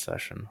was that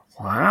session.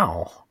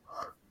 Wow.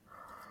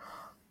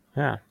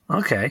 Yeah.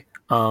 Okay.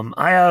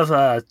 I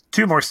have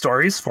 2 more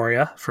stories for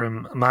you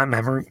from my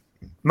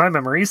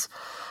memories.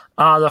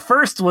 The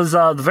first was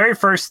the very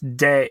first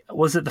day.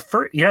 Was it the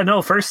first? Yeah,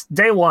 no, first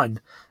day 1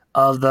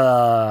 of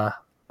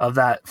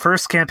that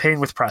first campaign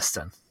with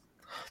Preston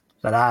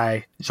that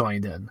I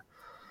joined in.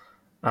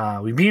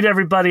 We meet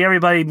everybody.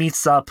 Everybody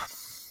meets up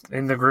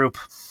in the group,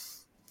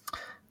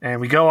 and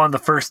we go on the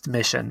first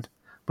mission,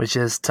 which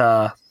is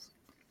to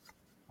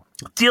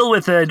deal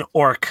with an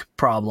orc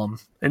problem,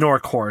 an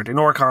orc horde, an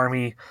orc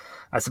army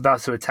that's about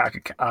to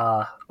attack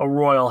a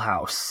royal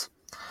house.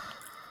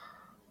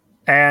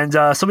 And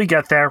so we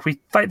get there, we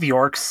fight the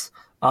orcs.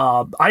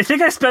 I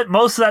think I spent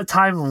most of that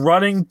time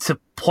running to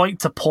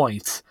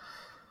point,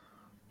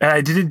 and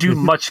I didn't do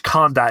much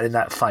combat in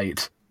that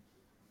fight.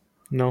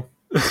 No.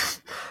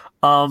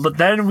 But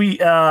then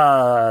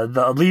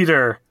the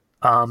leader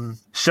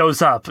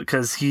shows up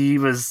because he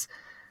was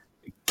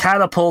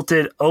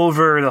catapulted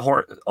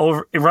over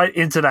right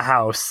into the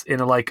house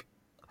in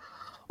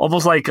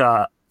almost like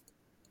an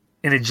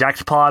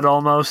eject pod,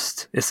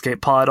 almost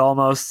escape pod,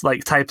 almost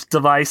like type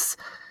device,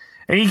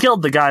 and he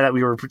killed the guy that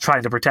we were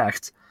trying to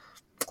protect.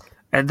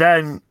 And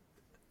then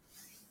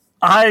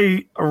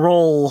I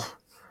roll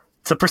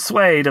to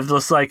persuade of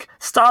just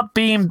stop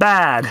being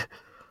bad,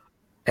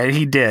 and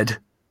he did.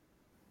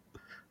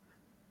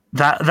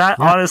 That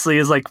honestly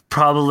is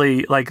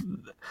probably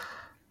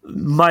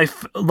my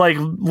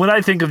when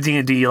I think of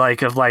D&D,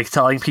 of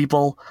telling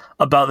people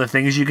about the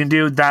things you can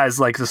do, that is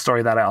the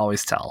story that I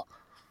always tell.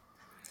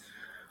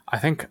 I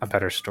think a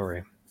better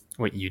story,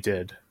 what you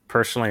did.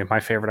 Personally, my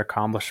favorite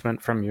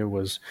accomplishment from you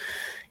was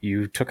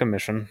you took a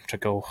mission to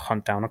go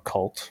hunt down a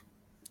cult,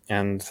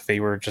 and they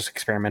were just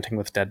experimenting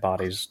with dead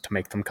bodies to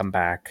make them come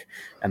back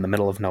in the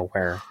middle of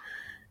nowhere.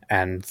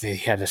 And they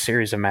had a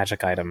series of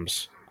magic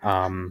items.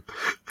 I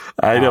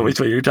know which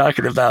one you're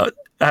talking about.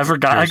 I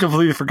forgot. I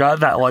completely forgot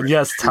that one.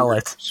 Yes, tell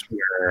it.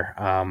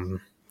 Where,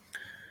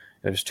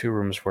 there's 2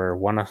 rooms where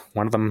one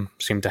of them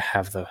seemed to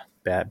have the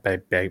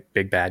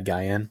big bad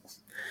guy in. And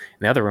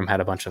the other room had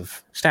a bunch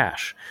of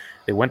stash.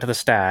 They went to the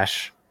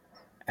stash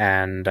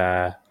and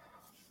found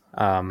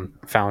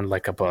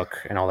a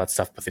book and all that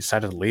stuff, but they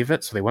decided to leave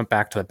it. So they went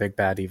back to the big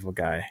bad evil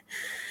guy,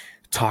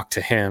 talked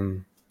to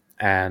him,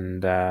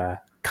 and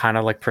kind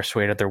of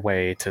persuaded their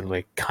way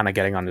to kind of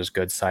getting on his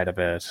good side of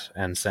it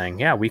and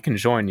saying, yeah, we can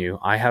join you.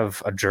 I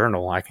have a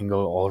journal. I can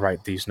go all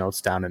write these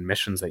notes down in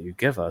missions that you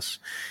give us.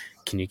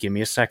 Can you give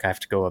me a sec? I have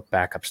to go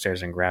back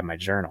upstairs and grab my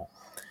journal.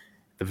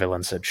 The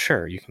villain said,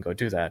 sure, you can go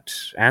do that.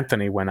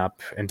 Anthony went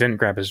up and didn't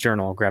grab his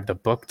journal, grabbed a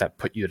book that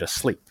put you to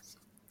sleep.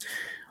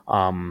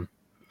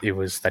 It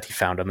was that he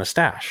found in the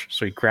stash.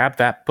 So he grabbed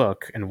that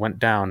book and went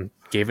down,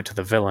 gave it to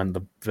the villain.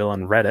 The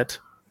villain read it.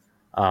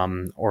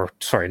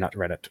 Not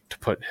read it, to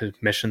put his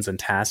missions and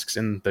tasks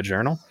in the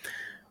journal,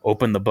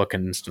 opened the book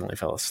and instantly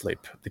fell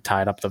asleep. They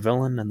tied up the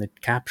villain and they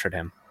captured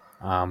him.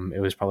 It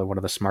was probably one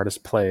of the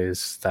smartest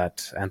plays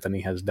that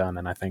Anthony has done,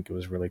 and I think it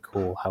was really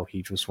cool how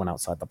he just went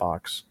outside the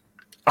box.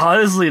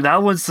 Honestly,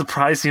 that would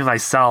surprise me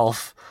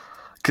myself,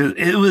 because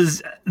it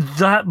was,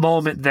 that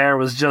moment there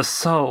was just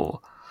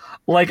so,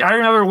 I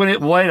remember when it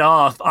went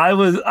off, I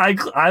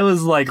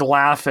was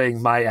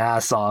laughing my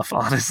ass off,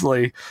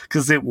 honestly,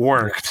 because it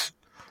worked.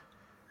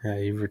 Yeah,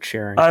 you were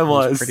cheering. I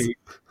was. Pretty.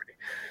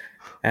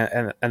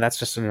 And that's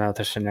just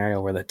another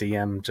scenario where the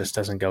DM just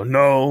doesn't go,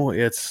 no,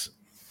 it's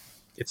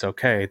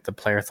okay. The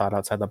player thought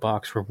outside the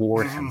box.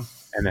 Reward him.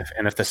 And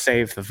if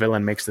the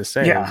villain makes the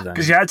save, yeah,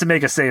 because you had to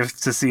make a save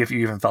to see if you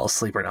even fell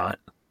asleep or not.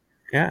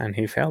 Yeah, and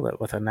he failed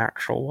it with a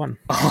natural 1.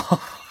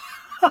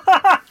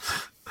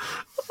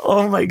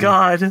 Oh my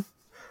god!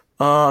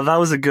 That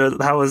was a good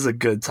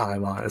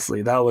time.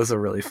 Honestly, that was a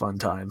really fun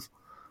time.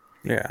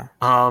 Yeah.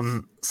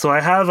 So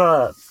I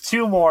have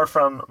 2 more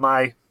from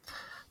my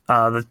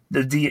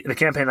the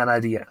campaign that I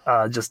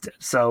just did.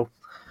 So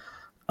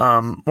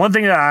one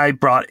thing that I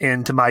brought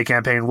into my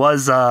campaign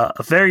was a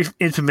very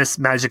infamous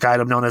magic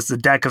item known as the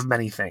Deck of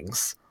Many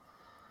Things.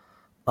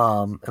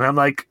 And I'm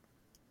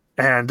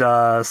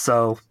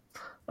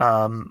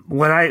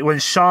when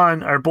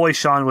Sean, our boy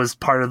Sean, was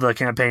part of the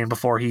campaign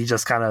before he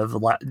just kind of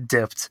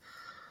dipped,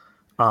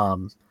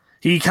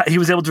 he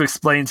was able to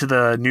explain to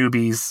the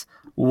newbies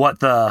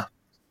what the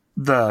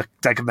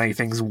Deck of Many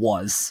Things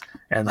was,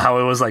 and how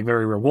it was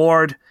very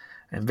reward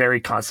and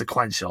very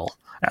consequential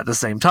at the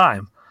same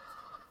time.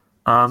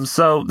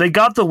 So they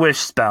got the wish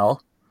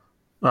spell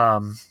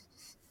from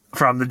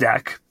the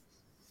deck,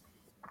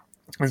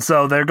 and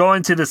so they're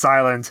going to this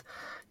island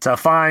to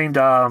find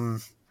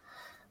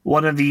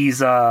one of these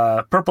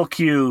purple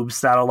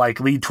cubes that'll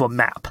lead to a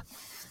map.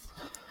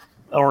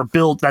 or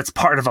build that's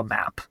part of a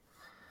map.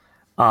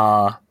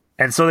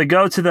 And so they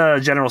go to the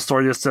general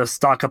store just to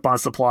stock up on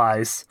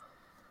supplies.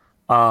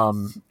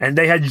 And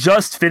they had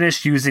just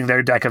finished using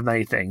their deck of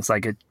many things.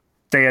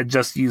 They had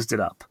just used it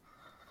up.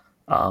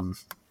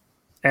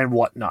 And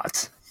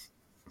whatnot.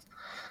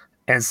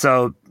 And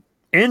so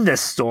in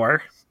this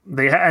store,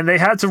 they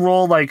had to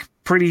roll like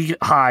pretty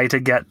high to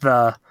get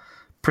the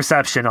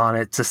perception on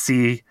it to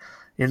see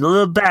in the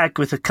little back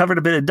with it covered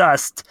a bit of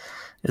dust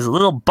is a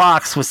little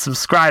box with some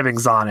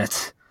scribings on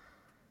it.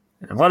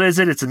 And what is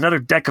it? It's another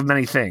deck of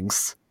many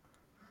things.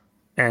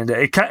 And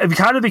it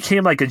kind of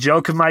became like a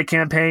joke of my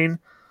campaign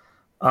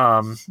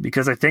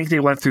because I think they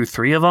went through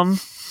 3 of them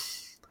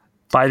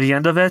by the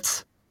end of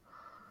it.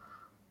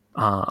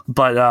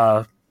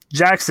 But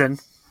Jackson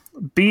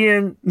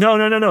being...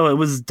 No, it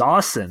was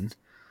Dawson.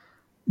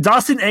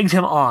 Dawson egged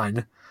him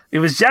on. It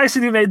was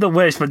Jackson who made the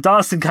wish, but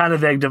Dawson kind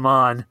of egged him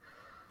on.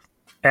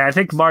 And I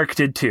think Mark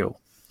did too.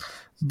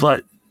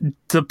 But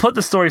to put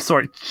the story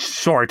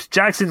short,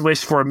 Jackson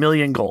wished for 1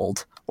 million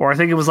gold. Or I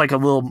think it was like a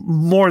little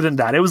more than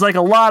that. It was like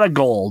a lot of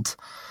gold.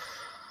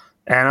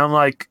 And I'm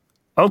like,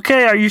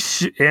 okay, are you...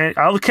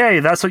 okay,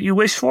 that's what you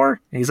wish for?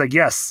 And he's like,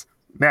 yes,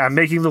 man, I'm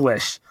making the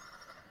wish.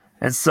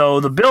 And so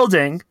the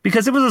building,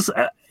 because it was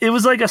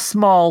like a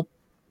small...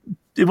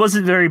 It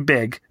wasn't very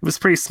big. It was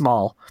pretty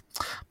small.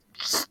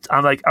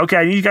 I'm like, okay,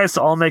 I need you guys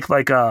to all make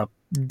like a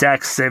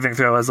dex saving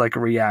throw as like a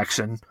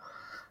reaction.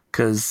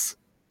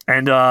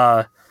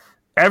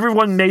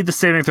 Everyone made the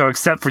saving throw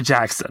except for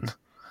Jackson.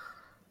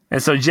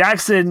 And so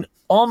Jackson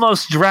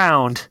almost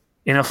drowned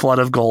in a flood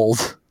of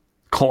gold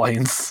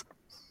coins.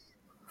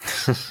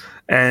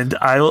 And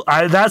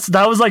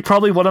that was like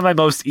probably one of my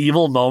most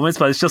evil moments,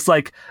 but it's just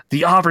like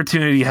the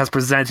opportunity has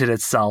presented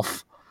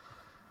itself.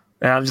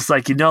 And I'm just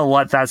like, you know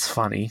what? That's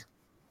funny.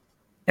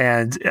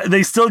 And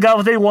they still got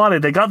what they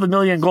wanted. They got the 1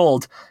 million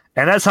gold.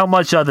 And that's how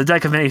much the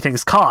deck of many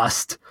things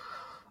cost.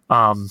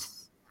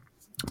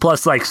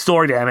 Plus like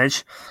store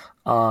damage.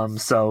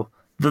 So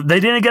they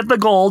didn't get the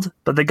gold,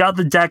 but they got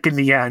the deck in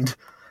the end.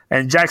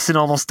 And Jackson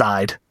almost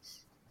died.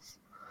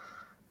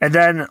 And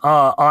then,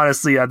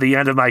 honestly, at the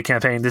end of my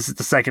campaign, this is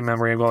the second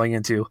memory I'm going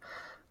into.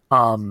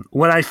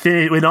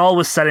 When all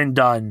was said and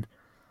done,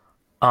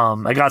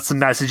 I got some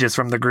messages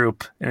from the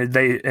group, and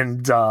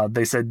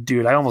they said,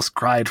 "Dude, I almost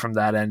cried from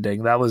that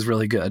ending. That was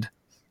really good."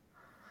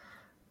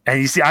 And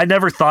you see, I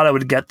never thought I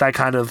would get that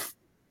kind of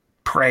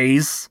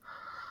praise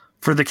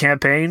for the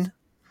campaign.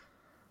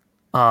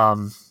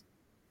 And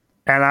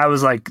I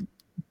was like,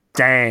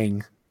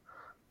 "Dang!"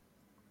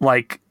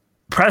 Like.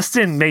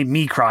 Preston made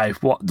me cry.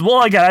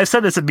 Well, again, I said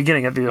this at the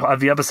beginning of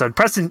the episode.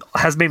 Preston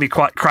has made me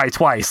cry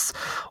twice.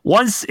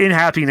 Once in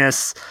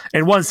happiness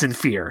and once in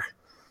fear.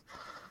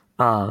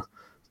 The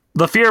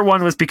fear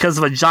one was because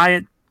of a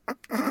giant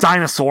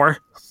dinosaur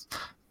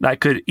that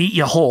could eat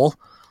you whole.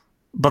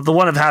 But the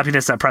one of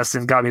happiness that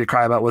Preston got me to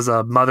cry about was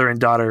a mother and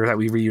daughter that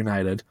we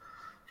reunited.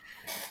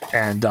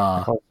 And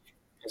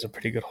it's a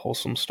pretty good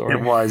wholesome story.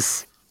 It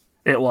was.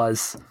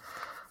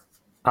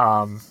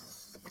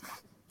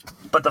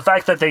 But the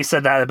fact that they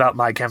said that about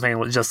my campaign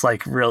was just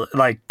like really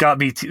like got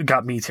me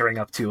tearing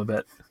up too a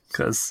bit,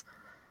 because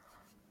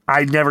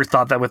I never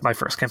thought that with my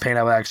first campaign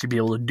I would actually be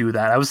able to do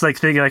that. I was like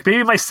thinking like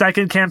maybe my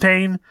second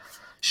campaign,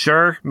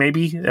 sure,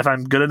 maybe if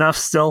I'm good enough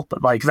still,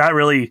 but like that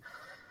really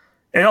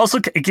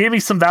it gave me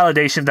some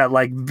validation that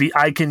like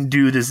I can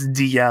do this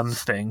DM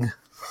thing.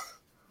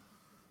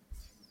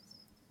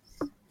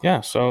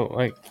 Yeah, so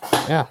like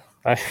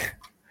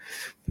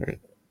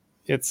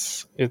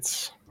it's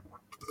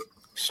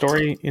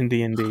story in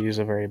D&D is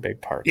a very big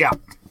part. Yeah.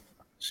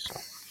 So.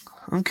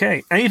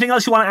 Okay. Anything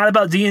else you want to add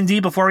about D&D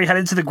before we head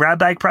into the grab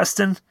bag,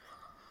 Preston?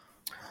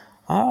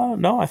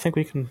 No, I think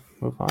we can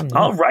move on.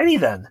 Now. Alrighty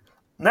then.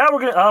 Now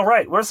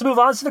let's move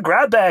on to the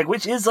grab bag,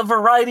 which is a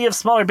variety of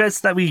smaller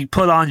bits that we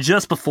put on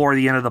just before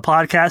the end of the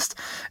podcast.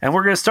 And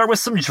we're going to start with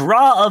some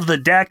draw of the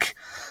deck,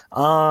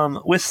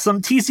 with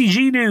some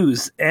TCG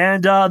news.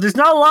 And there's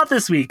not a lot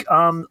this week.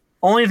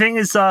 Only thing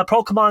is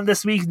Pokemon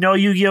this week. No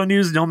Yu-Gi-Oh!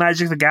 News. No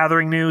Magic the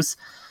Gathering news.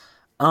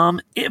 For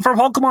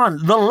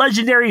Pokemon, the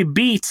Legendary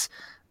Beat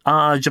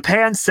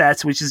Japan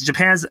set, which is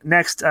Japan's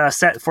next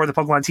set for the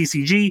Pokemon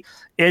TCG,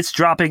 it's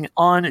dropping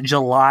on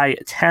July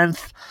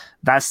 10th.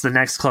 That's the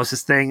next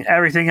closest thing.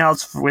 Everything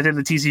else within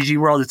the TCG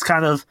world, it's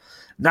kind of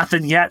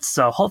nothing yet.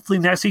 So hopefully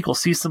next week we'll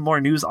see some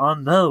more news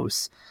on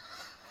those.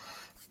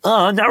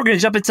 Now we're going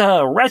to jump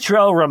into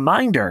Retro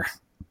Reminder,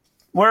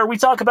 where we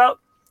talk about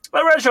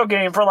a retro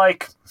game for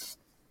like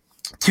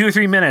 2 or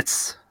 3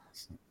 minutes,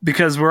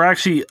 because we're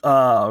actually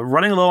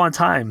running low on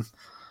time.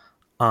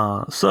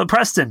 So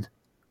Preston,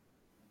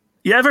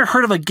 you ever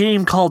heard of a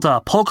game called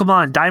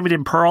Pokemon Diamond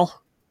and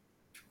Pearl?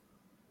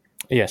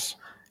 Yes.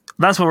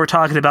 That's what we're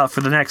talking about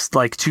for the next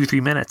like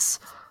 2-3 minutes.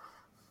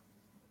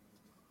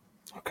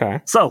 Okay.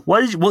 So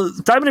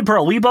Diamond and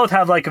Pearl, we both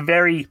have like a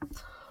very,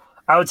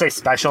 I would say,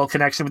 special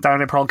connection with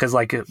Diamond and Pearl, because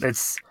like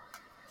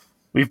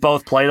we've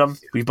both played them,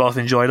 we've both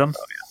enjoyed them.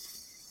 Oh,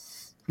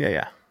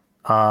 yeah.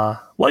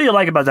 What do you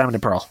like about Diamond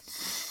and Pearl?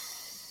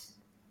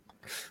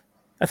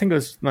 I think it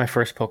was my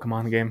first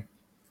Pokemon game,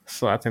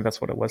 so I think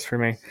that's what it was for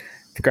me.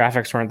 The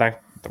graphics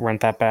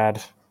weren't that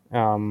bad.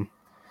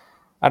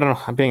 I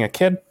don't know. Being a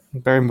kid,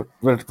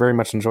 very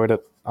much enjoyed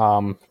it.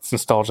 It's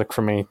nostalgic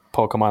for me.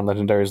 Pokemon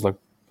legendaries look.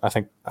 I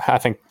think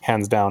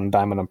hands down,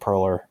 Diamond and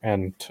Pearl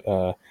and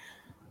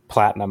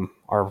Platinum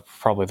are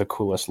probably the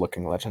coolest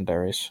looking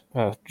legendaries,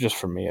 just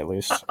for me at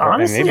least.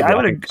 Honestly,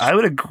 I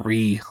would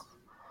agree.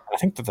 I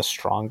think they're the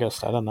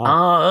strongest. I don't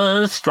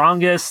know.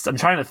 Strongest. I'm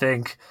trying to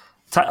think.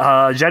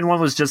 Gen 1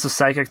 was just a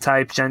psychic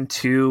type. Gen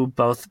 2,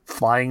 both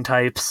flying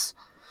types.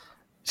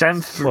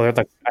 Gen 3, well,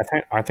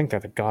 I think they're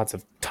the gods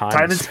of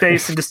time and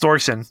space and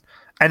distortion,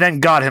 and then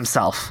God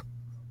himself.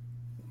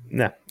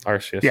 Yeah,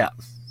 Arceus. Yeah.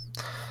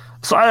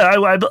 So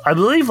I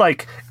believe,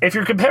 like, if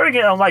you're comparing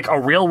it on like a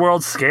real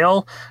world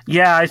scale,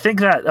 yeah, I think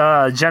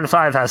that Gen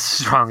 5 has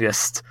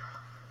strongest.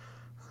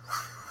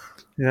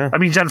 Yeah. I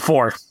mean Gen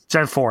 4.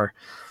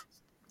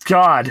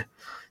 God,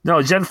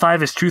 no, Gen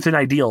 5 is Truth and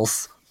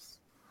Ideals.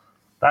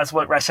 That's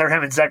what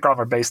Reshiram and Zekrom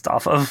are based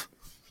off of.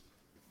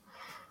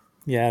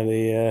 Yeah,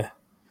 the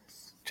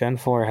Gen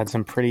 4 had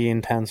some pretty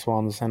intense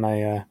ones,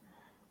 and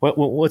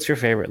what's your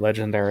favorite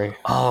legendary?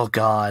 Oh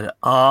God,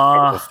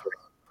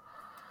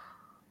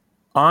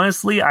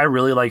 honestly, I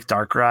really like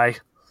Darkrai.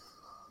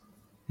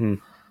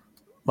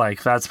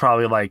 Like, that's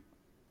probably like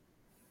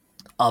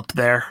up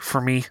there for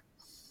me.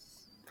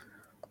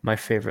 My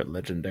favorite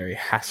legendary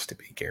has to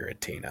be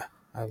Giratina.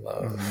 I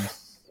love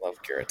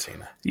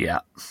Giratina. Yeah,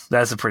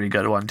 that's a pretty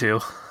good one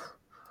too.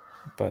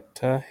 But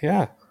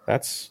yeah,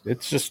 it's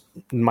just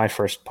my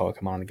first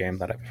Pokemon game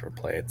that I've ever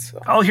played.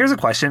 So. Oh, here's a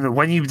question: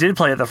 when you did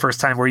play it the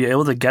first time, were you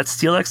able to get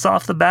Steelix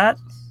off the bat?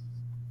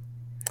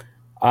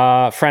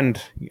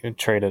 Friend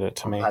traded it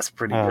to me. That's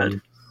pretty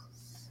good.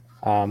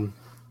 And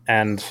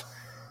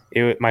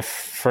my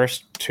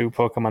first two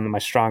Pokemon, my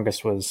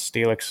strongest was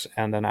Steelix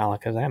and then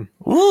Alakazam.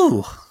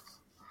 Ooh,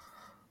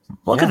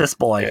 look at this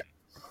boy. Yeah.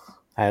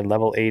 I had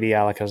level 80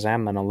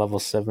 Alakazam and a level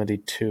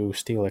 72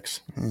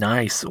 Steelix.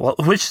 Nice. Well,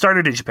 which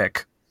starter did you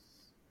pick?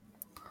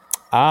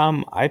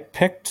 I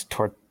picked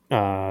Turtwig.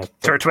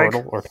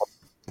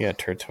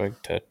 Turtwig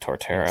to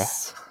Torterra.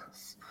 Yes.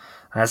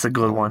 That's a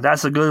good one.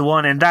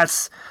 And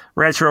that's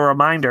Retro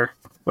Reminder,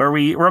 where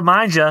we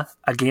remind you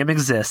a game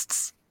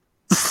exists.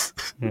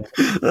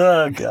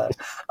 Oh, God.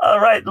 All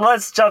right,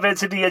 let's jump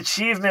into the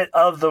achievement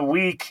of the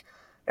week,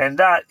 and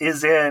that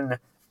is in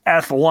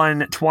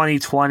F1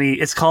 2020.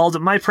 It's called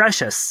My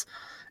Precious,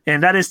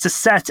 and that is to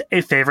set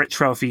a favorite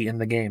trophy in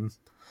the game.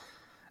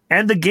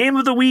 And the game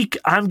of the week,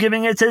 I'm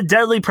giving it to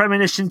Deadly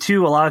Premonition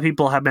 2. A lot of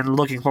people have been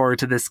looking forward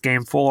to this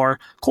game for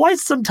quite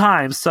some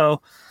time,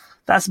 so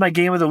that's my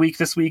game of the week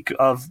this week,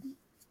 of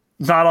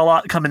not a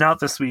lot coming out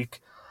this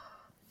week.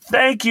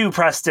 Thank you,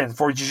 Preston,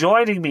 for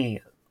joining me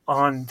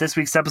on this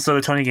week's episode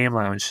of Tony Game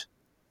Lounge.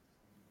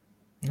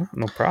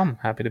 No problem.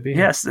 Happy to be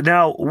here. Yes.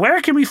 Now,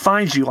 where can we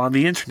find you on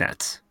the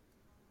internet?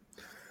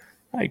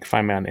 You can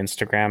find me on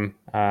Instagram.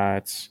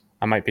 I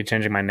might be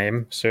changing my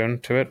name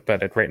soon to it,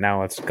 but right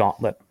now it's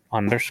Gauntlet_.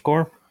 I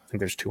think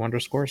there's 2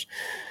 underscores.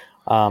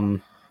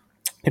 You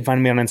can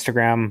find me on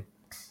Instagram.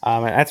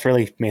 That's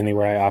really mainly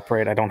where I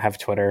operate. I don't have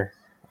Twitter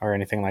or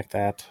anything like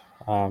that,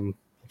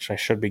 which I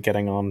should be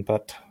getting on.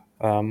 But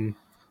right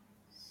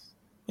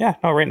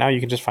now you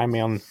can just find me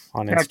on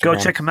Instagram. Go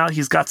check him out.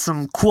 He's got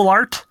some cool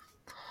art,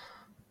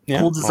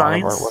 cool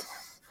designs.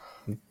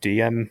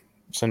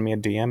 Send me a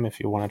DM if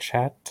you want to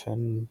chat,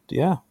 and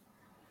yeah.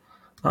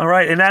 All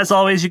right, and as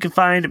always, you can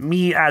find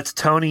me at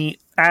Tony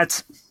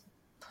at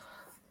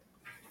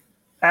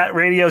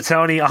Radio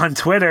Tony on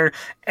Twitter,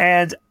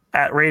 and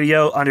at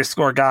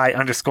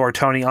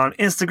radio_guy_Tony on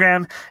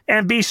Instagram.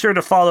 And be sure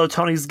to follow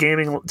Tony's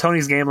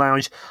Game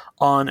Lounge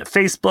on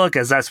Facebook,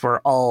 as that's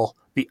where all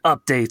the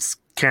updates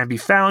can be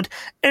found.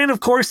 And of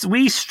course,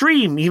 we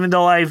stream, even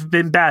though I've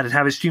been bad and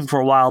haven't streamed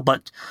for a while,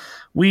 but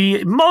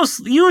we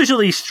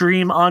usually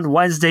stream on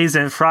Wednesdays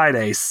and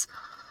Fridays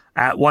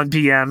at 1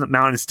 p.m.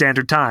 Mountain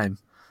Standard Time,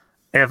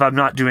 if I'm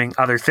not doing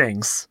other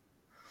things.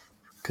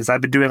 Because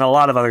I've been doing a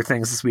lot of other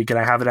things this week, and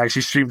I haven't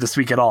actually streamed this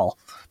week at all.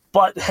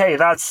 But hey,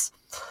 that's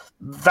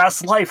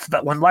life.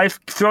 That when life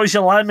throws you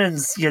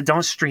lemons, you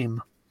don't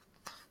stream.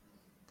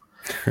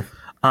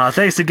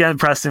 Thanks again,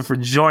 Preston, for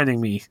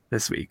joining me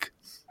this week.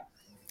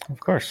 Of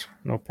course,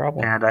 no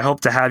problem. And I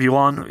hope to have you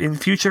on in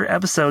future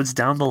episodes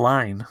down the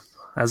line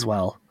as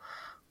well.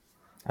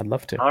 I'd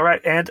love to. All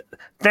right, and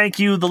thank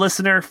you, the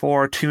listener,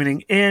 for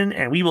tuning in,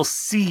 and we will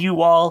see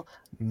you all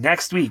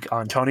next week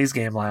on Tony's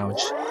Game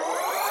Lounge.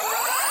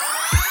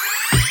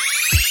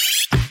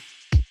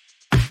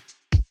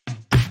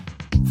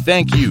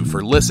 Thank you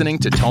for listening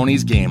to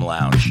Tony's Game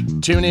Lounge.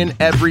 Tune in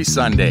every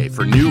Sunday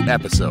for new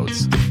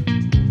episodes.